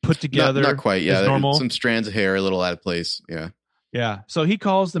as like put together. Not quite. Yeah. Normal. Some strands of hair, a little out of place. Yeah. Yeah. So he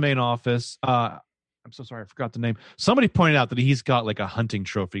calls the main office. I'm so sorry, I forgot the name. Somebody pointed out that he's got like a hunting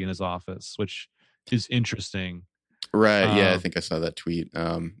trophy in his office, which is interesting. Right. Yeah, I think I saw that tweet.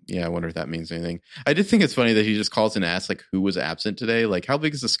 Yeah, I wonder if that means anything. I did think it's funny that he just calls and asks like who was absent today. Like, how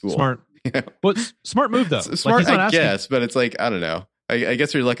big is the school? Smart. Yeah. But smart move though. Smart, like, I guess, but it's like, I don't know. I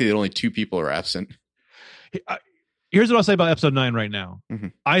guess you're lucky that only 2 people are absent. Here's what I'll say about episode 9 right now. Mm-hmm.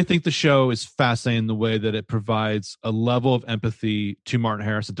 I think the show is fascinating in the way that it provides a level of empathy to Martin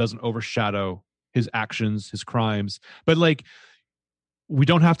Harris that doesn't overshadow his actions, his crimes. But like, we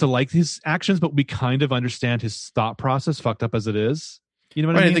don't have to like his actions, but we kind of understand his thought process, fucked up as it is. You know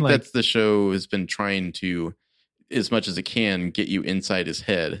what I mean? I think that's the show has been trying to, as much as it can, get you inside his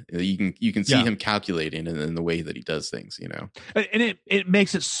head. You can see him calculating in the way that he does things, you know. And it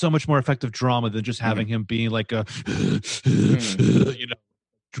makes it so much more effective drama than just having him being like a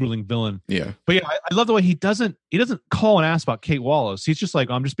drooling villain. Yeah. But yeah, I love the way he doesn't call and ask about Kate Wallace. He's just like,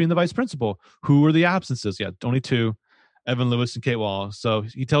 I'm just being the vice principal. Who are the absences? Yeah, only 2, Evan Lewis and Kate Wallace. So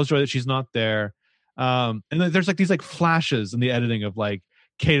he tells Joy that she's not there. And then there's like these like flashes in the editing of like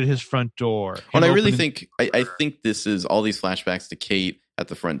Kate at his front door. Well, I really think I think this is all these flashbacks to Kate at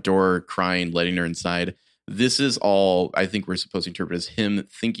the front door, crying, letting her inside. This is all I think we're supposed to interpret as him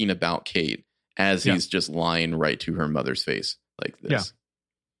thinking about Kate as he's just lying right to her mother's face like this. Yeah.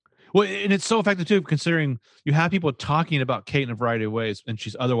 Well, and it's so effective too, considering you have people talking about Kate in a variety of ways, and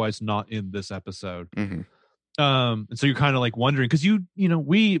she's otherwise not in this episode. Mm-hmm. And so you're kind of like wondering, because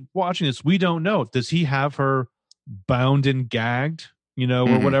we watching this, we don't know, does he have her bound and gagged,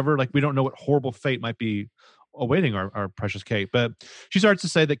 or whatever? Like, we don't know what horrible fate might be awaiting our precious Kate. But she starts to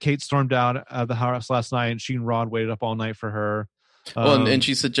say that Kate stormed out of the house last night, and she and Rod waited up all night for her. Well, and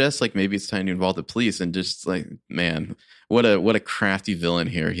she suggests like maybe it's time to involve the police, and just like, man, what a crafty villain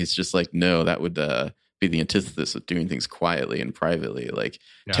here. He's just like, no, that would be the antithesis of doing things quietly and privately. Like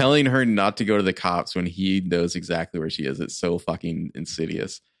telling her not to go to the cops when he knows exactly where she is. It's so fucking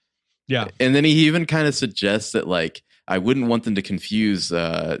insidious. Yeah. And then he even kind of suggests that like, I wouldn't want them to confuse,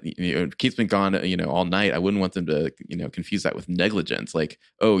 Kate's been gone, all night. I wouldn't want them to, confuse that with negligence. Like,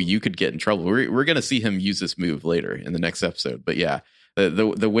 oh, you could get in trouble. We're going to see him use this move later in the next episode. But yeah,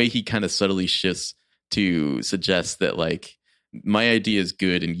 the way he kind of subtly shifts to suggest that like, my idea is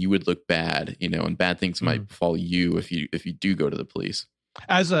good and you would look bad, and bad things might befall you if you do go to the police.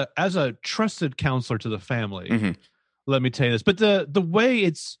 As a trusted counselor to the family, let me tell you this. But the way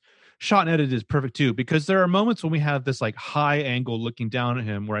it's shot and edited is perfect too, because there are moments when we have this like high angle looking down at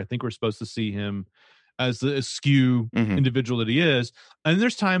him where I think we're supposed to see him as the askew individual that he is. And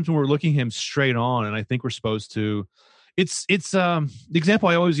there's times when we're looking him straight on, and I think we're supposed to. It's the example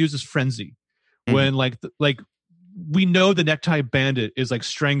I always use is Frenzy, when like we know the necktie bandit is like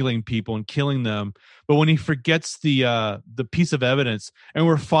strangling people and killing them, but when he forgets the piece of evidence, and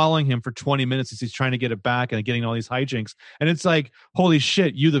we're following him for 20 minutes as he's trying to get it back and getting all these hijinks, and it's like, holy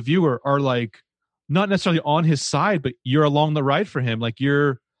shit, you the viewer are like not necessarily on his side, but you're along the ride for him. Like,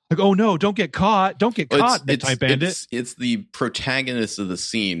 you're like, oh no, don't get caught, necktie bandit. It's the protagonist of the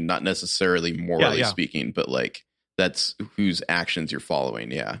scene, not necessarily morally speaking, but like that's whose actions you're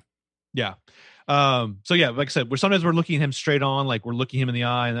following. Yeah. So yeah, like I said, sometimes we're looking at him straight on, like we're looking him in the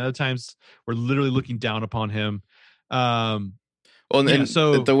eye, and other times we're literally looking down upon him. So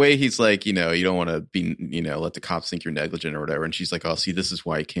the way he's like, you don't want to be, let the cops think you're negligent or whatever. And she's like, oh, see, this is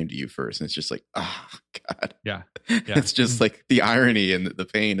why I came to you first. And it's just like, oh God. Yeah. It's just like the irony and the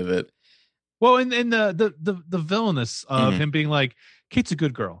pain of it. Well, and the villainous of him being like, Kate's a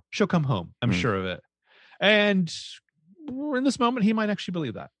good girl. She'll come home. I'm sure of it. And in this moment, he might actually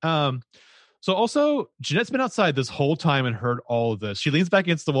believe that. So also, Jeanette's been outside this whole time and heard all of this. She leans back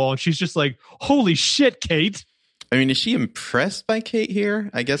against the wall and she's just like, holy shit, Kate. I mean, is she impressed by Kate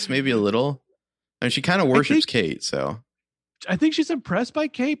here? I guess maybe a little. I mean, she kind of worships Kate, so. I think she's impressed by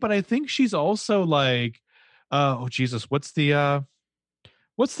Kate, but I think she's also like, oh Jesus, what's the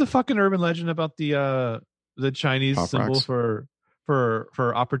fucking urban legend about the Chinese Pop symbol rocks?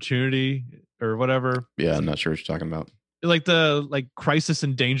 for opportunity or whatever? Yeah, I'm not sure what you're talking about. Like the crisis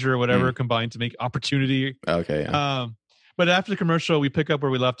and danger or whatever combined to make opportunity. Okay. Yeah. But after the commercial, we pick up where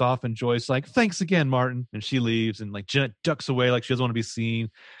we left off, and Joy's like, "Thanks again, Martin," and she leaves, and like Jeanette ducks away like she doesn't want to be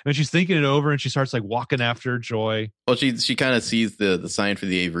seen, and she's thinking it over, and she starts like walking after Joy. Well, she kind of sees the sign for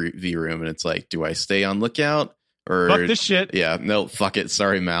the AV room, and it's like, do I stay on lookout or fuck this shit? Yeah, no, fuck it.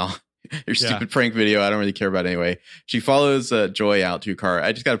 Sorry, Mal. Your stupid prank video I don't really care about anyway. She follows Joy out to a car.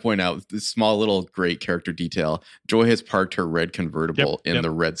 I just got to point out this small little great character detail. Joy has parked her red convertible in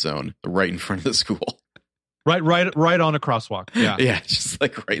the red zone right in front of the school. Right on a crosswalk. Yeah. Yeah, just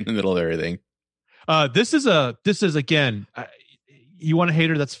like right in the middle of everything. This is again, you want to hate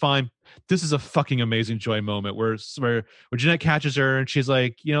her, that's fine. This is a fucking amazing Joy moment where Jeanette catches her and she's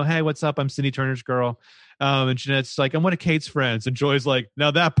like, hey, what's up? I'm Cindy Turner's girl. And Jeanette's like, I'm one of Kate's friends. And Joy's like,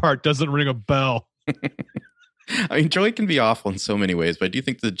 now that part doesn't ring a bell. I mean, Joy can be awful in so many ways, but I do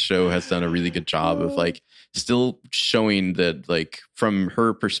think the show has done a really good job of like still showing that, like, from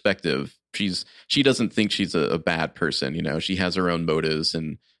her perspective, she doesn't think she's a bad person. She has her own motives,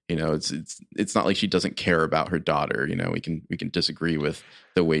 and it's not like she doesn't care about her daughter. We can disagree with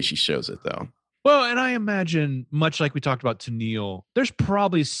the way she shows it, though. Well, and I imagine, much like we talked about to Neil, there's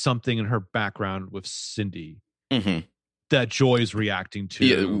probably something in her background with Cindy that Joy is reacting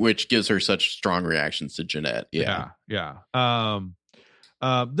to, which gives her such strong reactions to Jeanette. Yeah.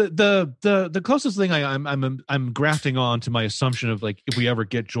 The closest thing I'm grafting on to my assumption of like if we ever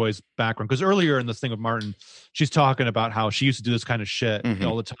get Joy's background, because earlier in this thing with Martin, she's talking about how she used to do this kind of shit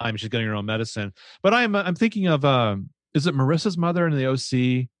all the time. She's getting her own medicine, but I'm thinking of is it Marissa's mother in the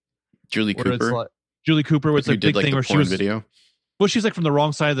OC? Julie Cooper. Julie Cooper was a big thing where she was video. Well, she's like from the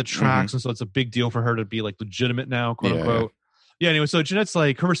wrong side of the tracks, and so it's a big deal for her to be like legitimate now, quote unquote. Yeah. Anyway, so Jeanette's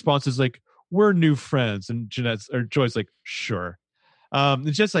like, her response is like, "We're new friends," and Joy's like, "Sure." And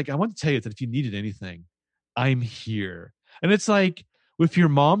Jeanette's like, "I want to tell you that if you needed anything, I'm here." And it's like, with your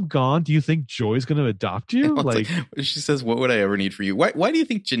mom gone, do you think Joy's going to adopt you? Like she says, "What would I ever need for you?" Why do you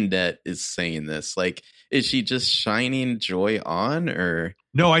think Jeanette is saying this? Like, is she just shining Joy on, or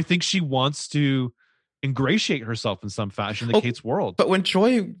no? I think she wants to ingratiate herself in some fashion in Kate's world. But when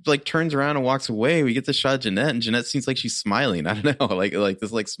Joy like turns around and walks away, we get the shot of Jeanette, and Jeanette seems like she's smiling. I don't know, like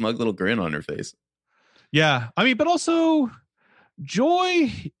this like smug little grin on her face. Yeah, I mean, but also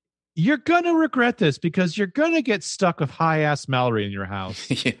Joy, you're gonna regret this because you're gonna get stuck with high ass Mallory in your house.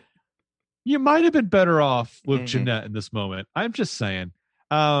 Yeah. You might have been better off with Jeanette in this moment. I'm just saying.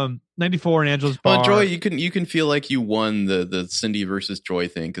 94 and Angela's bar. Well, Joy, you can feel like you won the Cindy versus Joy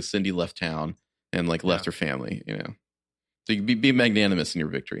thing because Cindy left town and like left her family. So you can be magnanimous in your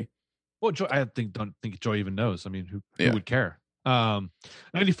victory. Well, Joy, don't think Joy even knows. I mean, who would care?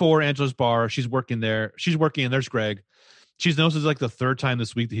 94 Angela's bar. She's working there. And there's Greg. She's noticed it's like the third time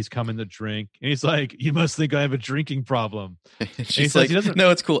this week that he's coming to drink. And he's like, "You must think I have a drinking problem." She's like,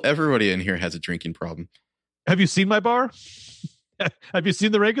 "No, it's cool. Everybody in here has a drinking problem." Have you seen my bar? Have you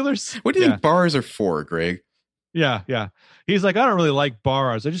seen the regulars? What do you think bars are for, Greg? Yeah. He's like, "I don't really like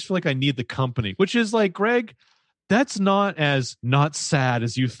bars. I just feel like I need the company," which is like, Greg, that's not as not sad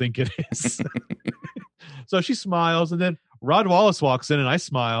as you think it is. So she smiles, and then Rod Wallace walks in, and I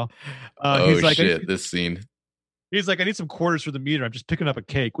smile. He's like, shit, this scene. He's like, "I need some quarters for the meter. I'm just picking up a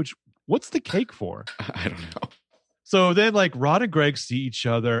cake." What's the cake for? I don't know. So then like Rod and Greg see each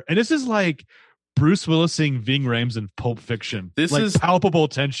other, and this is like Bruce Willis seeing Ving Rhames in Pulp Fiction. This is palpable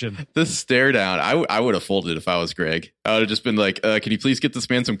tension. This stare down. I would have folded if I was Greg. I would have just been like, "Can you please get this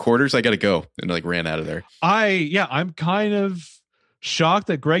man some quarters? I got to go," and like ran out of there. I'm kind of shocked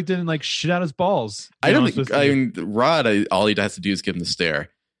that Greg didn't like shit out his balls. I don't think. I mean, Rod. All he has to do is give him the stare.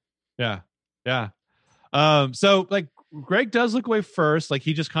 Yeah. So like Greg does look away first. Like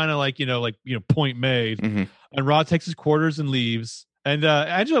he just kind of like point made, and Rod takes his quarters and leaves. And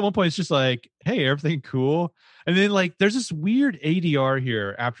Angela at one point is just like, "Hey, everything cool?" And then like there's this weird ADR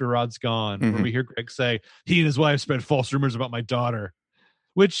here after Rod's gone, where we hear Greg say he and his wife spread false rumors about my daughter,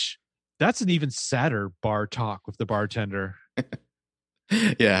 which that's an even sadder bar talk with the bartender.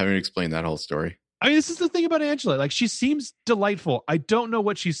 Yeah, having to explain that whole story. I mean, this is the thing about Angela. Like, she seems delightful. I don't know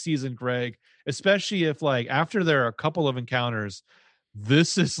what she sees in Greg, especially if, like, after there are a couple of encounters,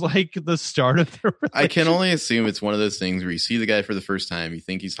 this is like the start of their relationship. I can only assume it's one of those things where you see the guy for the first time, you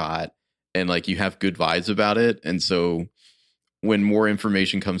think he's hot, and like you have good vibes about it. And so when more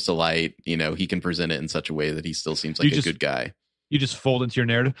information comes to light, he can present it in such a way that he still seems like a good guy. You just fold into your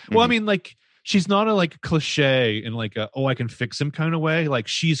narrative. Well, I mean, like, she's not a like cliche in like a, oh, I can fix him kind of way. Like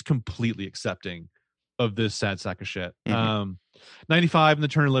she's completely accepting of this sad sack of shit. 95 in the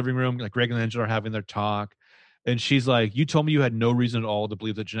Turner living room, like Greg and Angela are having their talk. And she's like, you told me you had no reason at all to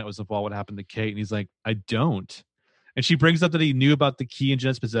believe that Jeanette was involved. What happened to Kate? And he's like, I don't. And she brings up that he knew about the key in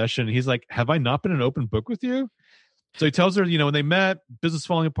Jeanette's possession. And he's like, have I not been an open book with you? So he tells her, you know, when they met, business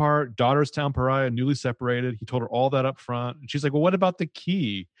falling apart, daughter's town pariah, newly separated. He told her all that up front. And she's like, well, what about the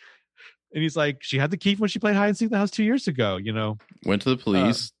key? And he's like, she had the key when she played hide and seek in the house 2 years ago, you know. Went to the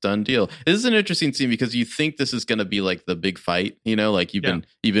police, done deal. This is an interesting scene because you think this is going to be like the big fight, you know, like you've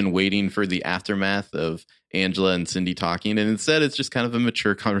been waiting for the aftermath of Angela and Cindy talking. And instead, it's just kind of a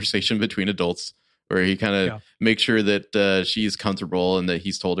mature conversation between adults where he kind of makes sure that she's comfortable and that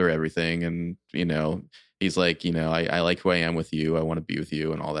he's told her everything. And, you know, he's like, you know, I like who I am with you. I want to be with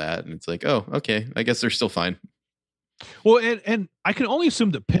you and all that. And it's like, oh, okay, I guess they're still fine. Well, and I can only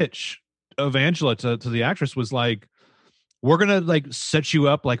assume the pitch of Angela to the actress was like, we're gonna like set you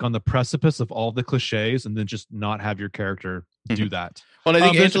up like on the precipice of all the cliches and then just not have your character do that. Well, I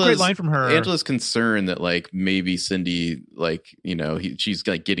think Angela's a great line from her. Angela's concerned that like maybe Cindy, like, you know, she's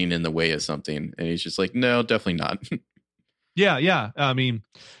like getting in the way of something, and he's just like, no, definitely not. yeah. I mean,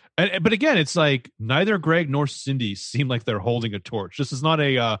 but again, it's like neither Greg nor Cindy seem like they're holding a torch. This is not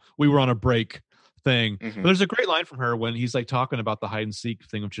a we were on a break thing. But there's a great line from her when he's like talking about the hide and seek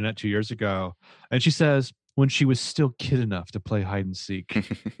thing of Jeanette 2 years ago, and she says, when she was still kid enough to play hide and seek.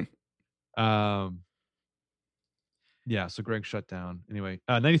 Yeah, so Greg shut down. Anyway,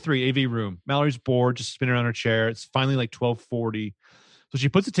 93 AV room. Mallory's bored, just spinning around her chair. It's finally like 12:40. So she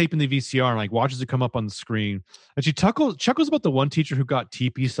puts the tape in the VCR and like watches it come up on the screen. And she chuckles about the one teacher who got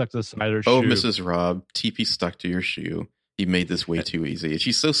TP stuck to the side of her shoe. Oh, Mrs. Robb, TP stuck to your shoe. He made this way too easy.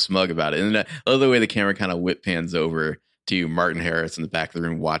 She's so smug about it. And I love the way the camera kind of whip pans over to Martin Harris in the back of the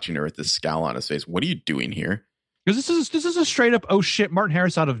room watching her with this scowl on his face. What are you doing here? Because this is a straight up, oh shit, Martin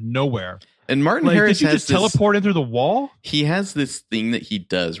Harris out of nowhere. And Martin Harris did you just teleport in through the wall? He has this thing that he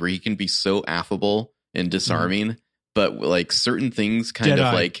does where he can be so affable and disarming, but like certain things kind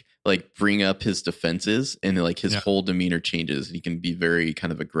of like bring up his defenses, and like his whole demeanor changes. He can be very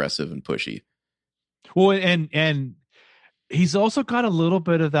kind of aggressive and pushy. Well, and he's also got a little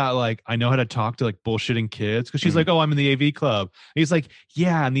bit of that, like, I know how to talk to like bullshitting kids, because she's like, oh, I'm in the AV club. And he's like,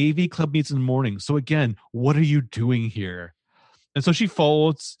 yeah, and the AV club meets in the morning. So again, what are you doing here? And so she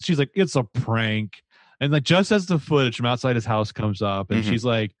folds. She's like, it's a prank. And like just as the footage from outside his house comes up, and she's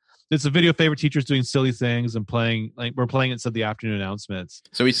like, it's a video favorite teacher's doing silly things and playing, like we're playing it instead of the afternoon announcements.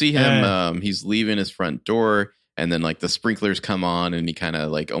 So we see him, he's leaving his front door, and then like the sprinklers come on, and he kind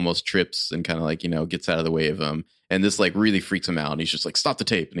of like almost trips and kind of like, you know, gets out of the way of him. And this like really freaks him out. And he's just like, stop the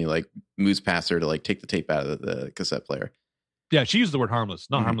tape. And he like moves past her to like take the tape out of the cassette player. Yeah, she used the word harmless,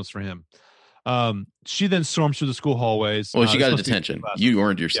 not harmless for him. She then storms through the school hallways. Well, she got a detention. You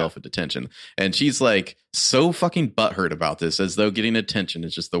earned yourself a detention. And she's like so fucking butthurt about this, as though getting attention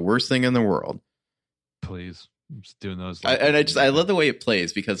is just the worst thing in the world. Please. I'm just doing those. I love the way it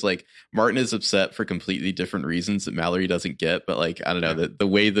plays, because like Martin is upset for completely different reasons that Mallory doesn't get. But like, I don't know, the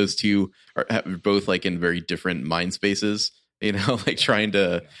way those two are both like in very different mind spaces, you know, like trying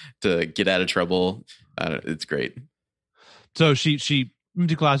to get out of trouble. It's great. So she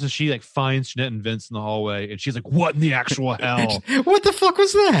into classes, she like finds Jeanette and Vince in the hallway, and she's like, what in the actual hell? What the fuck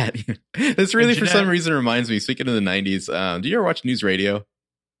was that? This really, for some reason, reminds me, speaking of the 90s, do you ever watch News Radio?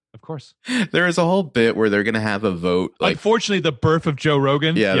 Of course. There is a whole bit where they're going to have a vote. Like, unfortunately, the birth of Joe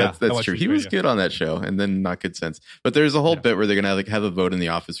Rogan. Yeah, that's true. He was good on that show, and then not good since. But there's a whole bit where they're going to like have a vote in the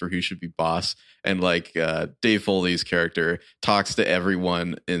office for who should be boss. And like Dave Foley's character talks to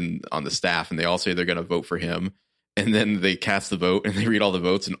everyone on the staff, and they all say they're going to vote for him. And then they cast the vote, and they read all the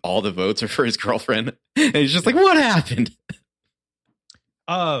votes, and all the votes are for his girlfriend. And he's just like, what happened?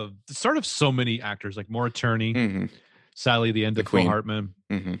 The start of so many actors, like Maura Tierney, Sally, the end of Phil Hartman.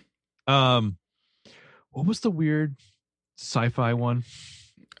 What was the weird sci-fi one?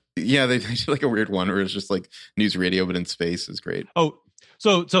 Yeah, they did like a weird one where it's just like News Radio, but in space. Is great. Oh,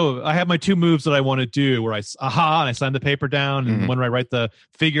 so I have my two moves that I want to do where and I sign the paper down, and when I write the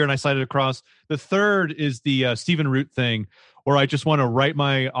figure and I slide it across. The third is the Stephen Root thing, where I just want to write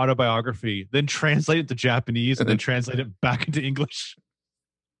my autobiography, then translate it to Japanese, and then translate it back into English.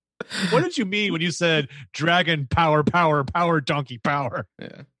 What did you mean when you said dragon power, donkey power?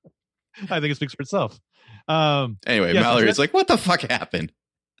 Yeah. I think it speaks for itself. Anyway, Mallory's like, what the fuck happened?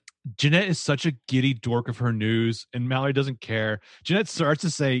 Jeanette is such a giddy dork of her news, and Mallory doesn't care. Jeanette starts to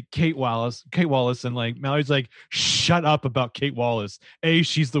say Kate Wallace, and like Mallory's like, shut up about Kate Wallace. A,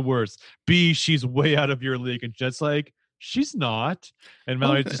 she's the worst. B, she's way out of your league. And Jeanette's like, she's not. And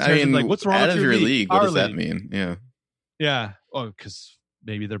Mallory just turns like, what's wrong out with of your league? What Our does that league. mean? Yeah. Yeah. Oh, because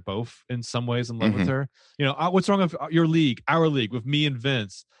maybe they're both in some ways in love with her. You know, what's wrong with your league, our league, with me and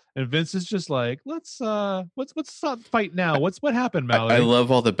Vince? And Vince is just like, let's not fight now. What happened, Mallory? I love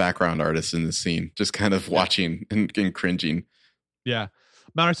all the background artists in this scene, just kind of watching and cringing. Yeah.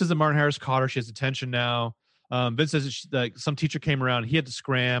 Mallory says that Martin Harris caught her. She has attention now. Vince says that like some teacher came around. He had to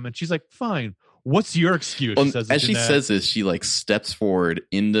scram, and she's like, "Fine. What's your excuse?" Well, she says as she says this, she like steps forward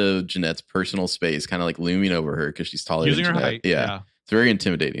into Jeanette's personal space, kind of like looming over her because she's taller using than her Jeanette. height. Yeah, it's very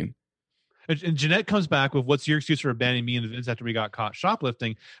intimidating. And Jeanette comes back with, "What's your excuse for abandoning me and Vince after we got caught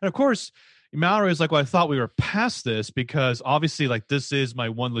shoplifting?" And of course, Mallory is like, "Well, I thought we were past this because obviously, like, this is my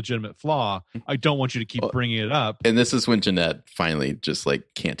one legitimate flaw. I don't want you to keep bringing it up." And this is when Jeanette finally just like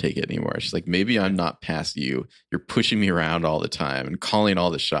can't take it anymore. She's like, "Maybe I'm not past you. You're pushing me around all the time and calling all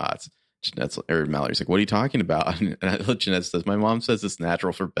the shots." Mallory's like, "What are you talking about?" And Jeanette says, "My mom says it's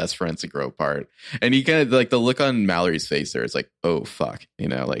natural for best friends to grow apart." And he kind of like the look on Mallory's face there. It's like, "Oh fuck," you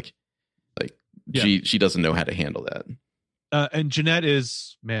know, like she doesn't know how to handle that. And Jeanette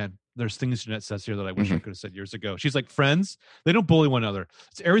is, man, there's things Jeanette says here that I wish I could have said years ago. She's like, friends, they don't bully one another.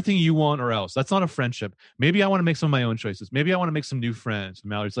 It's everything you want or else. That's not a friendship. Maybe I want to make some of my own choices. Maybe I want to make some new friends. And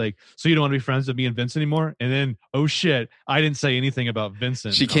Mallory's like, so you don't want to be friends with me and Vince anymore? And then, oh shit, I didn't say anything about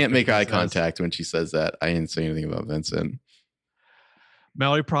Vincent. She can't make eye contact when she says that. I didn't say anything about Vincent.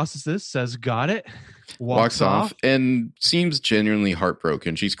 Mallory processes, says, got it. Walks off and seems genuinely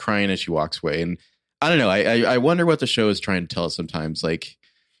heartbroken. She's crying as she walks away. And I don't know. I wonder what the show is trying to tell us sometimes. Like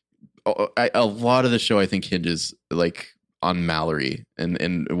a lot of the show, I think, hinges like on Mallory,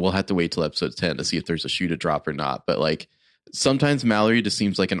 and we'll have to wait till episode 10 to see if there's a shoe to drop or not. But like sometimes Mallory just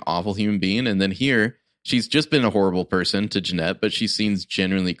seems like an awful human being. And then here she's just been a horrible person to Jeanette, but she seems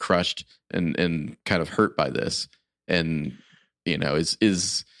genuinely crushed and kind of hurt by this. And, you know,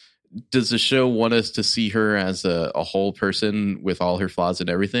 does the show want us to see her as a whole person with all her flaws and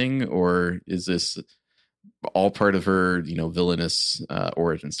everything? Or is this all part of her, you know, villainous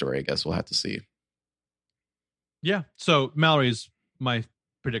origin story? I guess we'll have to see. Yeah. So Mallory's, my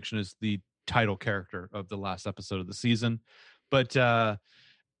prediction, is the title character of the last episode of the season. But,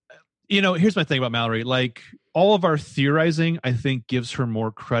 you know, here's my thing about Mallory. Like, all of our theorizing, I think, gives her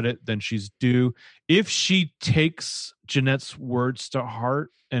more credit than she's due. If she takes Jeanette's words to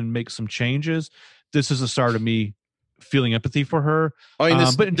heart and makes some changes, this is a start of me feeling empathy for her. I mean,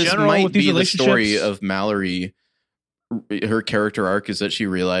 this, but in this general, might with these be the story relationships of Mallory. Her character arc is that she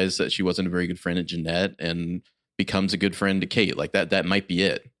realized that she wasn't a very good friend to Jeanette and becomes a good friend to Kate. Like that might be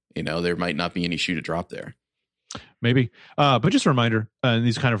it. You know, there might not be any shoe to drop there. Maybe. But just a reminder, in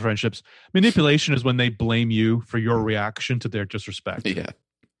these kind of friendships, manipulation is when they blame you for your reaction to their disrespect.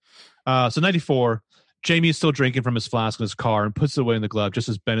 Yeah. So 94, Jamie is still drinking from his flask in his car and puts it away in the glove just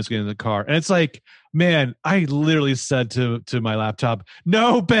as Ben is getting in the car. And it's like, man, I literally said to my laptop,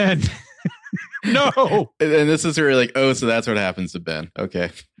 no, Ben, no. And this is where like, oh, so that's what happens to Ben.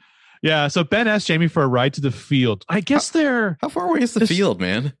 Okay. Yeah, so Ben asked Jamie for a ride to the field. I guess how far away is the field,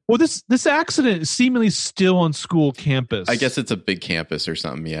 man? Well, this accident is seemingly still on school campus. I guess it's a big campus or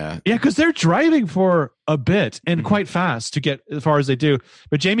something, yeah. Yeah, because they're driving for a bit and quite fast to get as far as they do.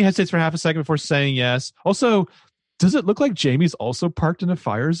 But Jamie hesitates for half a second before saying yes. Also, does it look like Jamie's also parked in a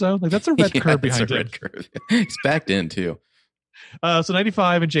fire zone? Like, that's a red curb behind him. Red curb. He's backed in, too. So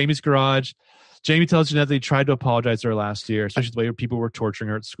 95 in Jamie's garage. Jamie tells Jeanette that he tried to apologize to her last year, especially the way people were torturing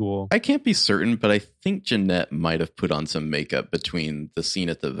her at school. I can't be certain, but I think Jeanette might have put on some makeup between the scene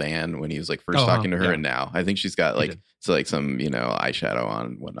at the van when he was like first talking to her and now. I think she's got like some, you know, eyeshadow on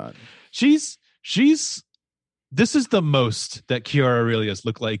and whatnot. She's this is the most that Kiara Aurelius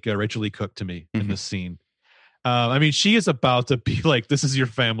looked like Rachel Lee Cook to me in this scene. I mean, she is about to be like, this is your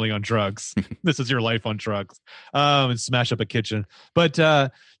family on drugs. This is your life on drugs. And smash up a kitchen. But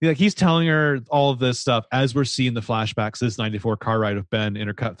like he's telling her all of this stuff as we're seeing the flashbacks, this 94 car ride of Ben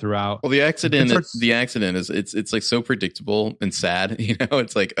intercut throughout. Well, the accident is it's like so predictable and sad. You know,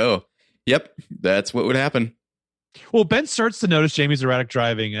 it's like, oh, yep, that's what would happen. Well, Ben starts to notice Jamie's erratic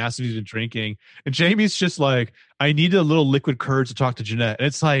driving and asks if he's been drinking. And Jamie's just like, I need a little liquid courage to talk to Jeanette. And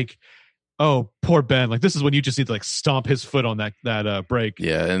it's like, oh, poor Ben. Like, this is when you just need to like stomp his foot on that brake.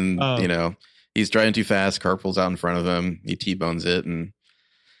 Yeah. And, you know, he's driving too fast. Car pulls out in front of him. He T-bones it. And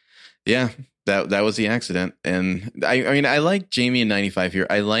yeah, that was the accident. And I mean, I like Jamie in 95 here.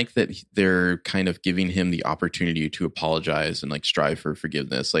 I like that they're kind of giving him the opportunity to apologize and like strive for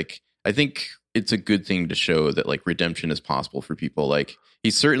forgiveness. Like, I think it's a good thing to show that like redemption is possible for people. Like,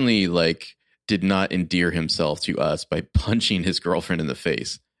 he certainly like did not endear himself to us by punching his girlfriend in the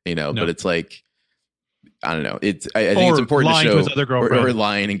face. You know, but it's like I don't know. I think it's important to show to his other girlfriend. Or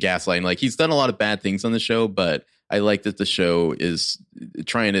lying and gaslighting. Like, he's done a lot of bad things on the show, but I like that the show is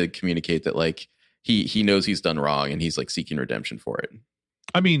trying to communicate that like he knows he's done wrong and he's like seeking redemption for it.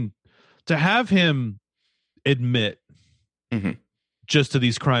 I mean, to have him admit just to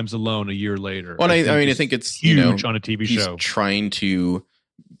these crimes alone a year later. Well, I think it's huge on a TV show. He's trying to,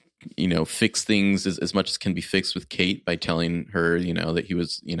 fix things as much as can be fixed with Kate by telling her, that he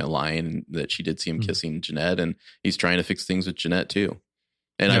was, lying and that she did see him kissing Jeanette, and he's trying to fix things with Jeanette too.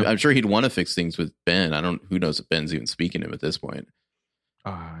 And I'm sure he'd want to fix things with Ben. Who knows if Ben's even speaking to him at this point.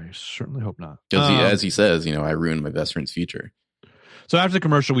 I certainly hope not. Because as he says, I ruined my best friend's future. So after the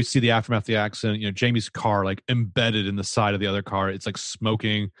commercial, we see the aftermath of the accident. Jamie's car like embedded in the side of the other car. It's like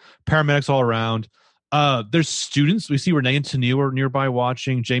smoking. Paramedics all around. There's students. We see Renee and Tennille are nearby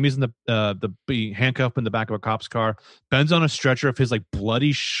watching. Jamie's in the handcuffed in the back of a cop's car. Ben's on a stretcher of his like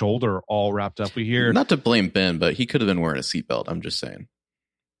bloody shoulder all wrapped up. We hear, not to blame Ben, but he could have been wearing a seatbelt. I'm just saying.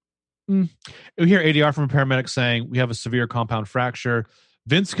 We hear ADR from a paramedic saying we have a severe compound fracture.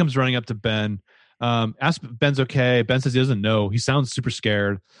 Vince comes running up to Ben. Asks if Ben's okay. Ben says he doesn't know. He sounds super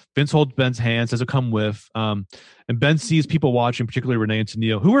scared. Vince holds Ben's hand, says he'll come with. And Ben sees people watching, particularly Renee and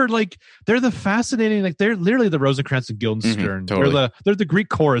Tennille, who are like, they're the fascinating, like they're literally the Rosencrantz and Guildenstern. Totally. They're the Greek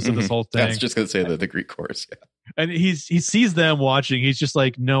chorus of this whole thing. I was just going to say the Greek chorus. Yeah. And he sees them watching. He's just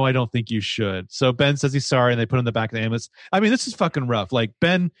like, no, I don't think you should. So Ben says he's sorry, and they put him in the back of the ambulance. I mean, this is fucking rough. Like,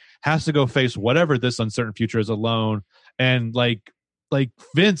 Ben has to go face whatever this uncertain future is alone. And like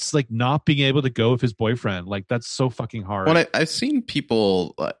Vince, like not being able to go with his boyfriend, like that's so fucking hard. Well, I've seen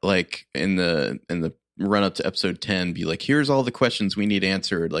people like in the run up to episode 10 be like, here's all the questions we need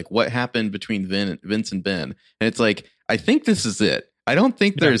answered. Like, what happened between Vince and Ben? And it's like, I think this is it. I don't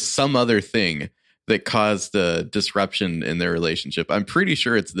think there's some other thing that caused the disruption in their relationship. I'm pretty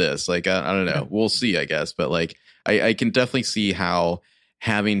sure it's this. Like, I don't know. We'll see, I guess. But like, I can definitely see how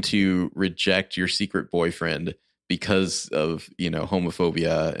having to reject your secret boyfriend because of,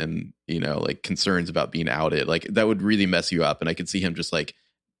 homophobia and, like concerns about being outed, like that would really mess you up. And I could see him just like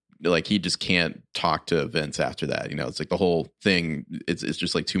he just can't talk to Vince after that. It's like the whole thing. It's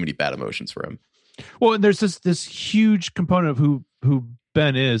just like too many bad emotions for him. Well, and there's this huge component of who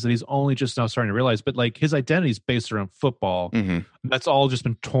Ben is that he's only just now starting to realize, but like his identity is based around football. That's all just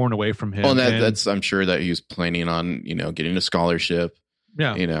been torn away from him. Well, that's I'm sure that he was planning on, getting a scholarship.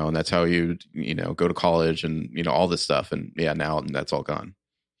 Yeah. And that's how you go to college and, all this stuff. And now that's all gone.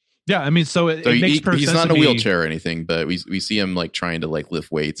 Yeah. I mean, so it makes perfect sense. He's not in a wheelchair or anything, but we see him like trying to like lift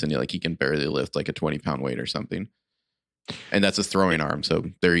weights and like he can barely lift like a 20-pound weight or something. And that's his throwing arm. So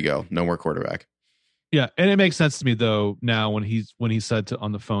there you go. No more quarterback. Yeah. And it makes sense to me though, now when he said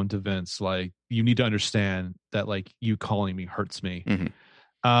on the phone to Vince, like, you need to understand that like you calling me hurts me.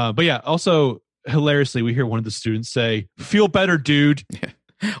 But yeah, also, hilariously, we hear one of the students say, "Feel better, dude." Yeah.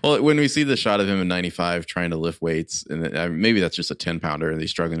 Well, when we see the shot of him in 95 trying to lift weights, and maybe that's just a 10-pounder that he's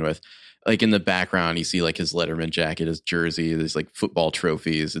struggling with, like in the background, you see like his Letterman jacket, his jersey, there's like football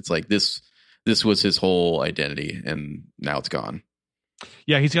trophies. It's like this was his whole identity, and now it's gone.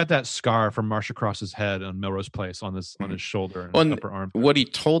 Yeah, he's got that scar from Marsh across his head on Melrose Place on his shoulder and his upper arm. What he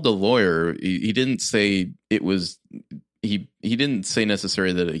told the lawyer, he didn't say it was. He didn't say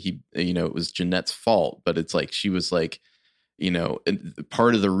necessarily that it was Jeanette's fault, but it's like she was like,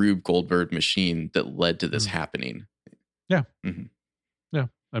 part of the Rube Goldberg machine that led to this happening. Yeah. Yeah.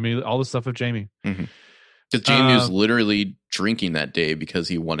 I mean, all the stuff with Jamie. Because Jamie was literally drinking that day because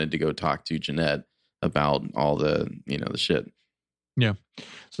he wanted to go talk to Jeanette about all the, the shit. Yeah.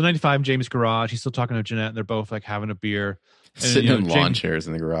 So 95 in Jamie's garage. He's still talking to Jeanette. And they're both like having a beer. Sitting in lawn chairs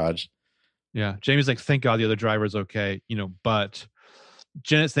in the garage. Yeah. Jamie's like, thank God the other driver is okay, but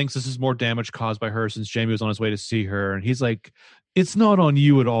Jeanette thinks this is more damage caused by her since Jamie was on his way to see her. And he's like, it's not on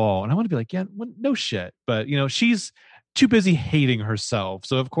you at all. And I want to be like, yeah, no shit. But, she's too busy hating herself.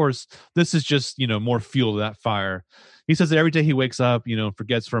 So, of course, this is just, more fuel to that fire. He says that every day he wakes up,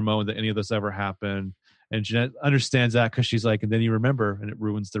 forgets for a moment that any of this ever happened. And Jeanette understands that because she's like, and then you remember, and it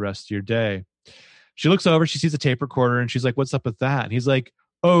ruins the rest of your day. She looks over, she sees a tape recorder, and she's like, what's up with that? And he's like,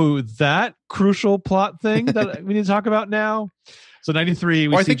 oh, that crucial plot thing that we need to talk about now. So 93,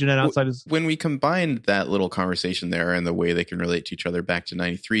 we see Jeanette outside his... When we combined that little conversation there and the way they can relate to each other back to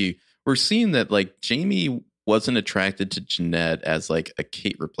 93, we're seeing that like Jamie wasn't attracted to Jeanette as like a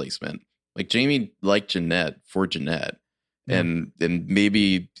Kate replacement. Like Jamie liked Jeanette for Jeanette. And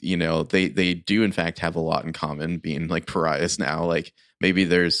maybe, they do in fact have a lot in common being like pariahs now. Like maybe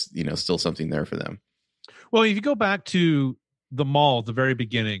there's, still something there for them. Well, if you go back to the mall at the very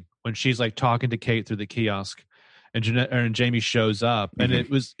beginning when she's like talking to Kate through the kiosk and Jeanette and Jamie shows up, and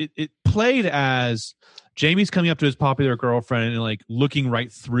it played as Jamie's coming up to his popular girlfriend and like looking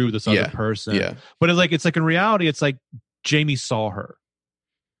right through this other person. Yeah. But it's like in reality, it's like Jamie saw her.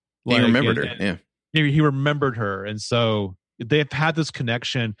 He remembered her. Yeah. He remembered her. And so they've had this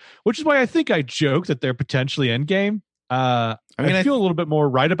connection, which is why I think I joked that they're potentially endgame. I feel a little bit more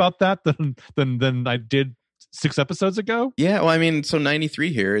right about that than I did 6 episodes ago. Yeah. Well, I mean, so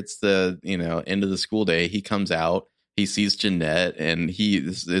 93 here, it's the, end of the school day. He comes out, he sees Jeanette, and he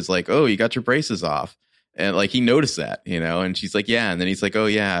is like, oh, you got your braces off. And like, he noticed that, and she's like, yeah. And then he's like, oh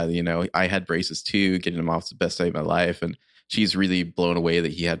yeah, I had braces too. Getting them off was the best day of my life. And she's really blown away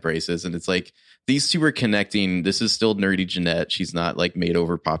that he had braces. And it's like, these two are connecting. This is still nerdy Jeanette. She's not like made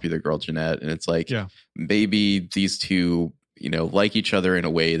over popular girl Jeanette. And it's like, maybe these two, like each other in a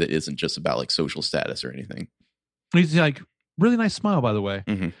way that isn't just about like social status or anything. He's like, really nice smile, by the way.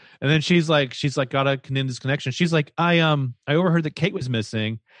 Mm-hmm. And then she's like, gotta connect this connection. She's like, I overheard that Kate was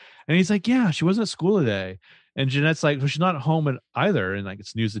missing. And he's like, yeah, she wasn't at school today. And Jeanette's like, well, she's not at home either. And like,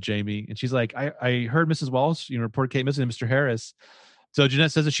 it's news to Jamie. And she's like, I heard Mrs. Walsh, reported Kate missing, Mr. Harris. So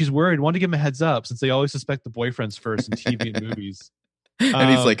Jeanette says that she's worried, wanted to give him a heads up since they always suspect the boyfriends first in TV and movies. And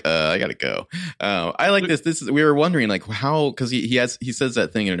he's like, I gotta go. I like this. We were wondering like how, because he says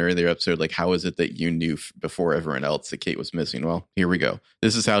that thing in an earlier episode, like, how is it that you knew before everyone else that Kate was missing? Well, here we go.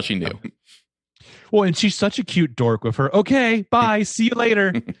 This is how she knew. Well, and she's such a cute dork with her. Okay, bye. See you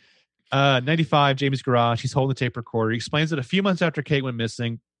later. 95, Jamie's garage. He's holding the tape recorder. He explains that a few months after Kate went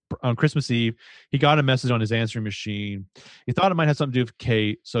missing on Christmas Eve, he got a message on his answering machine. He thought it might have something to do with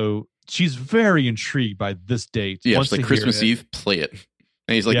Kate. So she's very intrigued by this date. Yeah, she's like, Christmas Eve, play it.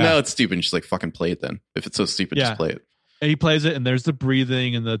 And he's like, no, it's stupid. And she's like, fucking play it then. If it's so stupid, just play it. And he plays it, and there's the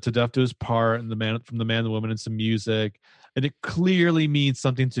breathing and the to death to his part, and the man from the man, the woman, and some music. And it clearly means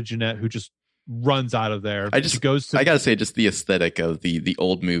something to Jeanette, who just runs out of there. I gotta say, just the aesthetic of the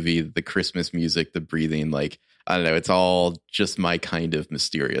old movie, the Christmas music, the breathing, like, I don't know, it's all just my kind of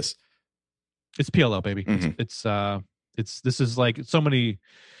mysterious. It's PLL, baby. Mm-hmm. This is like so many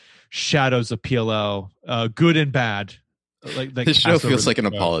shadows of PLL, good and bad. Like this show feels like an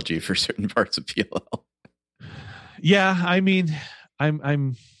apology for certain parts of PLL. Yeah, I mean,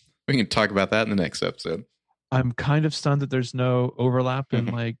 we can talk about that in the next episode. I'm kind of stunned that there's no overlap in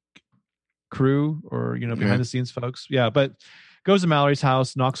like crew or behind the scenes folks. Yeah, but goes to Mallory's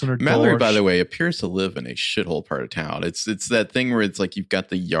house, knocks on her door. Mallory, by the way, appears to live in a shithole part of town. It's that thing where it's like you've got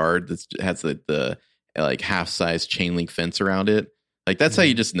the yard that has the like half-size chain link fence around it. Like that's how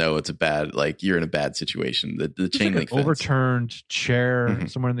you just know it's a bad, like you're in a bad situation. The chain link fence. Overturned chair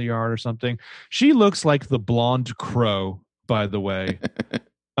somewhere in the yard or something. She looks like the blonde crow, by the way.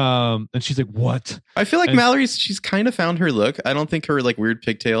 And she's like, what? I feel like she's kind of found her look. I don't think her like weird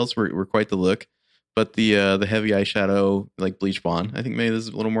pigtails were quite the look, but the heavy eyeshadow, like bleach blonde, I think maybe this is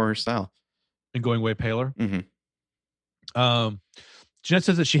a little more her style. And going way paler. Jeanette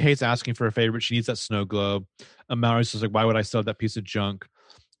says that she hates asking for a favor, but she needs that snow globe. And Mallory says, like, why would I sell that piece of junk?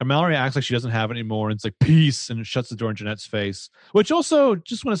 And Mallory acts like she doesn't have it anymore. And it's like, peace. And it shuts the door in Jeanette's face. Which also,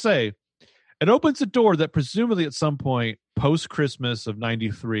 just want to say, it opens a door that presumably at some point, post-Christmas of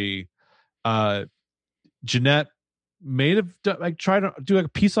 93, Jeanette may have like tried to do like a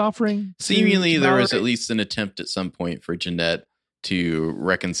peace offering. Seemingly, there was at least an attempt at some point for Jeanette to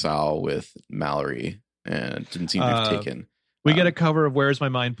reconcile with Mallory. And it didn't seem to have taken. We get a cover of Where's My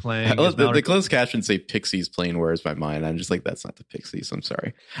Mind playing. The closed captions say Pixies playing Where's My Mind. I'm just like, that's not the Pixies. I'm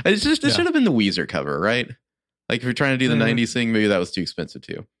sorry. It's just should have been the Weezer cover, right? Like if you're trying to do the 90s thing, maybe that was too expensive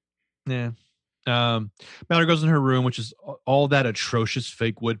too. Yeah. Mallory goes in her room, which is all that atrocious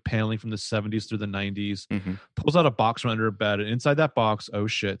fake wood paneling from the 70s through the 90s. Pulls out a box from under her bed, and inside that box, oh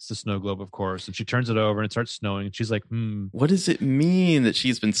shit, it's the snow globe, of course. And she turns it over, and it starts snowing. And she's like, what does it mean that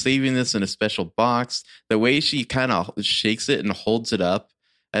she's been saving this in a special box? The way she kind of shakes it and holds it up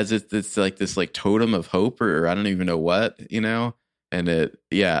as if it's like this like totem of hope, or I don't even know what, And I don't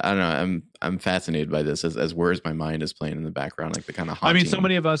know. I'm fascinated by this as Where's My Mind is playing in the background, like the kind of haunting. I mean, so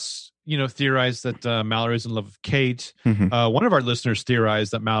many of us, theorized that Mallory was in love with Kate. One of our listeners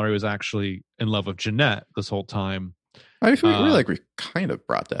theorized that Mallory was actually in love with Jeanette this whole time. I feel like we kind of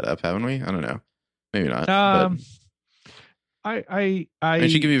brought that up, haven't we? I don't know. Maybe not. I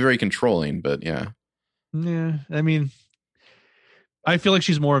she can be very controlling, but yeah. Yeah, I mean, I feel like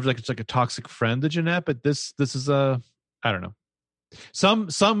she's more of like it's like a toxic friend to Jeanette, but this is I don't know.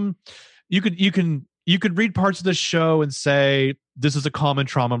 Some you could read parts of this show and say this is a common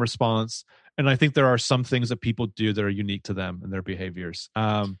trauma response, And I think there are some things that people do that are unique to them and their behaviors.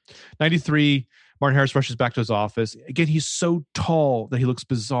 93, Martin Harris rushes back to his office. Again, he's so tall that he looks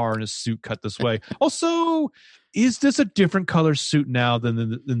bizarre in his suit cut this way. Also, is this a different color suit now than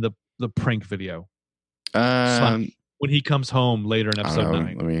the prank video? When he comes home later in episode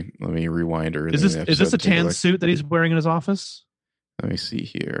 9. Let me rewind. Is this a tan suit that he's wearing in his office? Let me see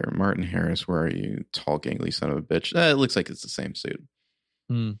here. Martin Harris, where are you? Tall, gangly son of a bitch. It looks like it's the same suit.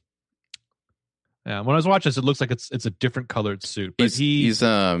 Yeah, when I was watching this, it looks like it's a different colored suit. But he's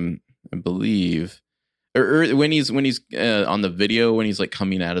I believe, or when he's on the video, when he's like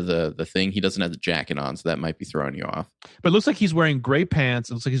coming out of the thing, he doesn't have the jacket on, so that might be throwing you off. But it looks like he's wearing gray pants.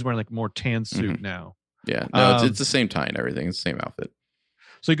 It looks like he's wearing like more tan suit now. Yeah, no, it's the same tie and everything. It's the same outfit.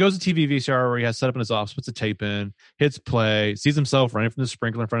 So he goes to TV VCR where he has set up in his office, puts a tape in, hits play, sees himself running from the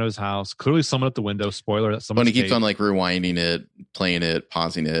sprinkler in front of his house. Clearly someone at the window. Spoiler, that someone. When he keeps on like rewinding it, playing it,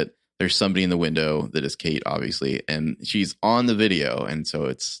 pausing it, there's somebody in the window that is Kate, obviously, and she's on the video. And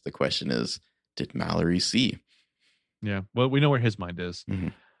so the question is, did Mallory see? Yeah, well, we know where his mind is. Mm-hmm.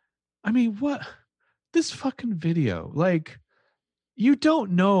 I mean, what? This fucking video, like, you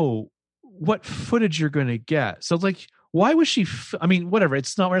don't know what footage you're going to get. So, like, why was she? I mean, whatever.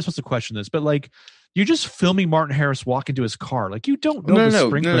 It's not. We're not supposed to question this, but like, you're just filming Martin Harris walk into his car. Like, you don't know the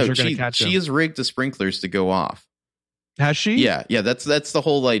sprinklers are going to catch him. She has rigged the sprinklers to go off. Has she? Yeah. That's the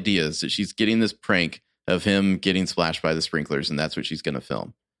whole idea, is that she's getting this prank of him getting splashed by the sprinklers, and that's what she's going to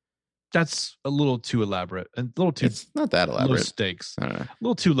film. That's a little too elaborate and a little too. It's not that elaborate. Low stakes. A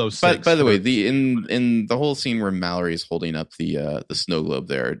little too low stakes. By the way, in the whole scene where Mallory is holding up the snow globe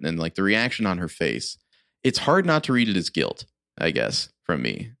there, and like the reaction on her face, it's hard not to read it as guilt, I guess, from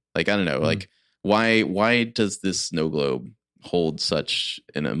me. Like, I don't know, like why does this snow globe hold such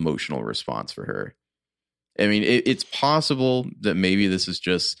an emotional response for her? I mean, it's possible that maybe this is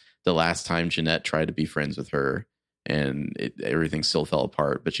just the last time Jeanette tried to be friends with her, and everything still fell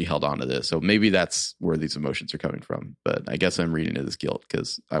apart, but she held on to this. So maybe that's where these emotions are coming from. But I guess I'm reading it as guilt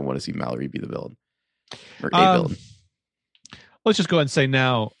because I want to see Mallory be the villain. Or a villain. Let's just go ahead and say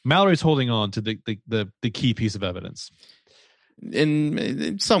now, Mallory's holding on to the key piece of evidence.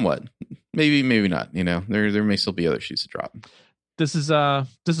 And somewhat. Maybe not. You know, there may still be other shoes to drop. This is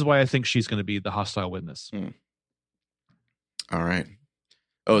why I think she's going to be the hostile witness. All right.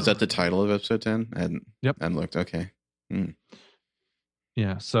 Oh, is that the title of episode 10? Yep. And looked. Okay.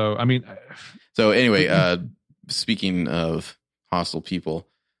 Yeah. So, I mean. So anyway, speaking of hostile people,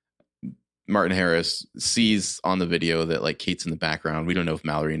 Martin Harris sees on the video that like Kate's in the background. We don't know if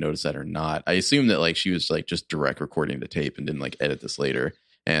Mallory noticed that or not. I assume that like she was like just direct recording the tape and didn't like edit this later.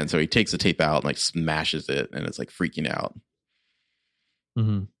 And so he takes the tape out and like smashes it, and it's like freaking out.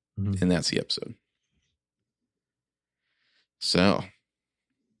 And that's the episode. So,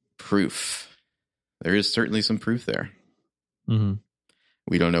 proof. There is certainly some proof there.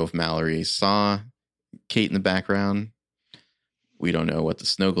 We don't know if Mallory saw Kate in the background. We don't know what the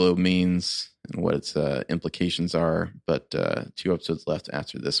snow globe means and what its implications are. But 2 episodes left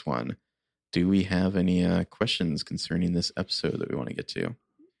after this one. Do we have any questions concerning this episode that we want to get to?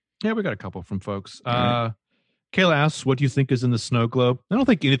 Yeah, we got a couple from folks. Kayla asks, what do you think is in the snow globe? I don't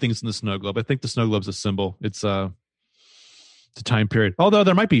think anything's in the snow globe. I think the snow globe's a symbol. It's a time period. Although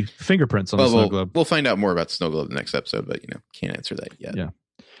there might be fingerprints on the snow globe. We'll find out more about the snow globe in the next episode, but can't answer that yet.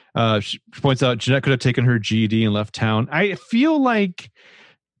 Yeah. She points out Jeanette could have taken her GED and left town. I feel like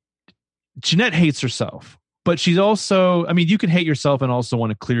Jeanette hates herself, but she's also, I mean, you can hate yourself and also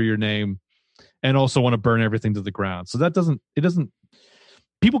want to clear your name and also want to burn everything to the ground. So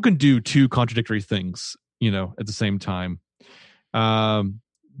people can do two contradictory things, at the same time.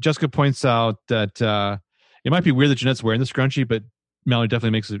 Jessica points out that it might be weird that Jeanette's wearing the scrunchie, but Mallory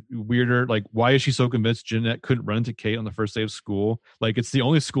definitely makes it weirder. Like, why is she so convinced Jeanette couldn't run into Kate on the first day of school? Like, it's the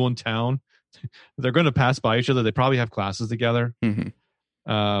only school in town. They're going to pass by each other. They probably have classes together. I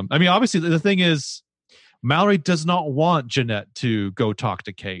mean, obviously, the thing is, Mallory does not want Jeanette to go talk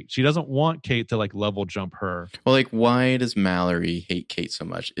to Kate. She doesn't want Kate to like level jump her. Well, like, why does Mallory hate Kate so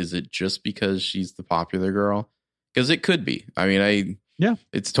much? Is it just because she's the popular girl? Because it could be. I mean,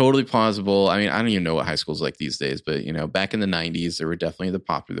 it's totally plausible. I mean, I don't even know what high school's like these days, but back in the 90s, there were definitely the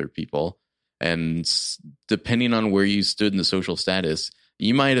popular people. And depending on where you stood in the social status,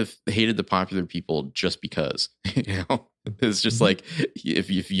 you might have hated the popular people just because, it's just like,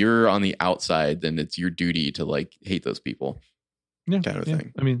 if you're on the outside, then it's your duty to like hate those people. Kind of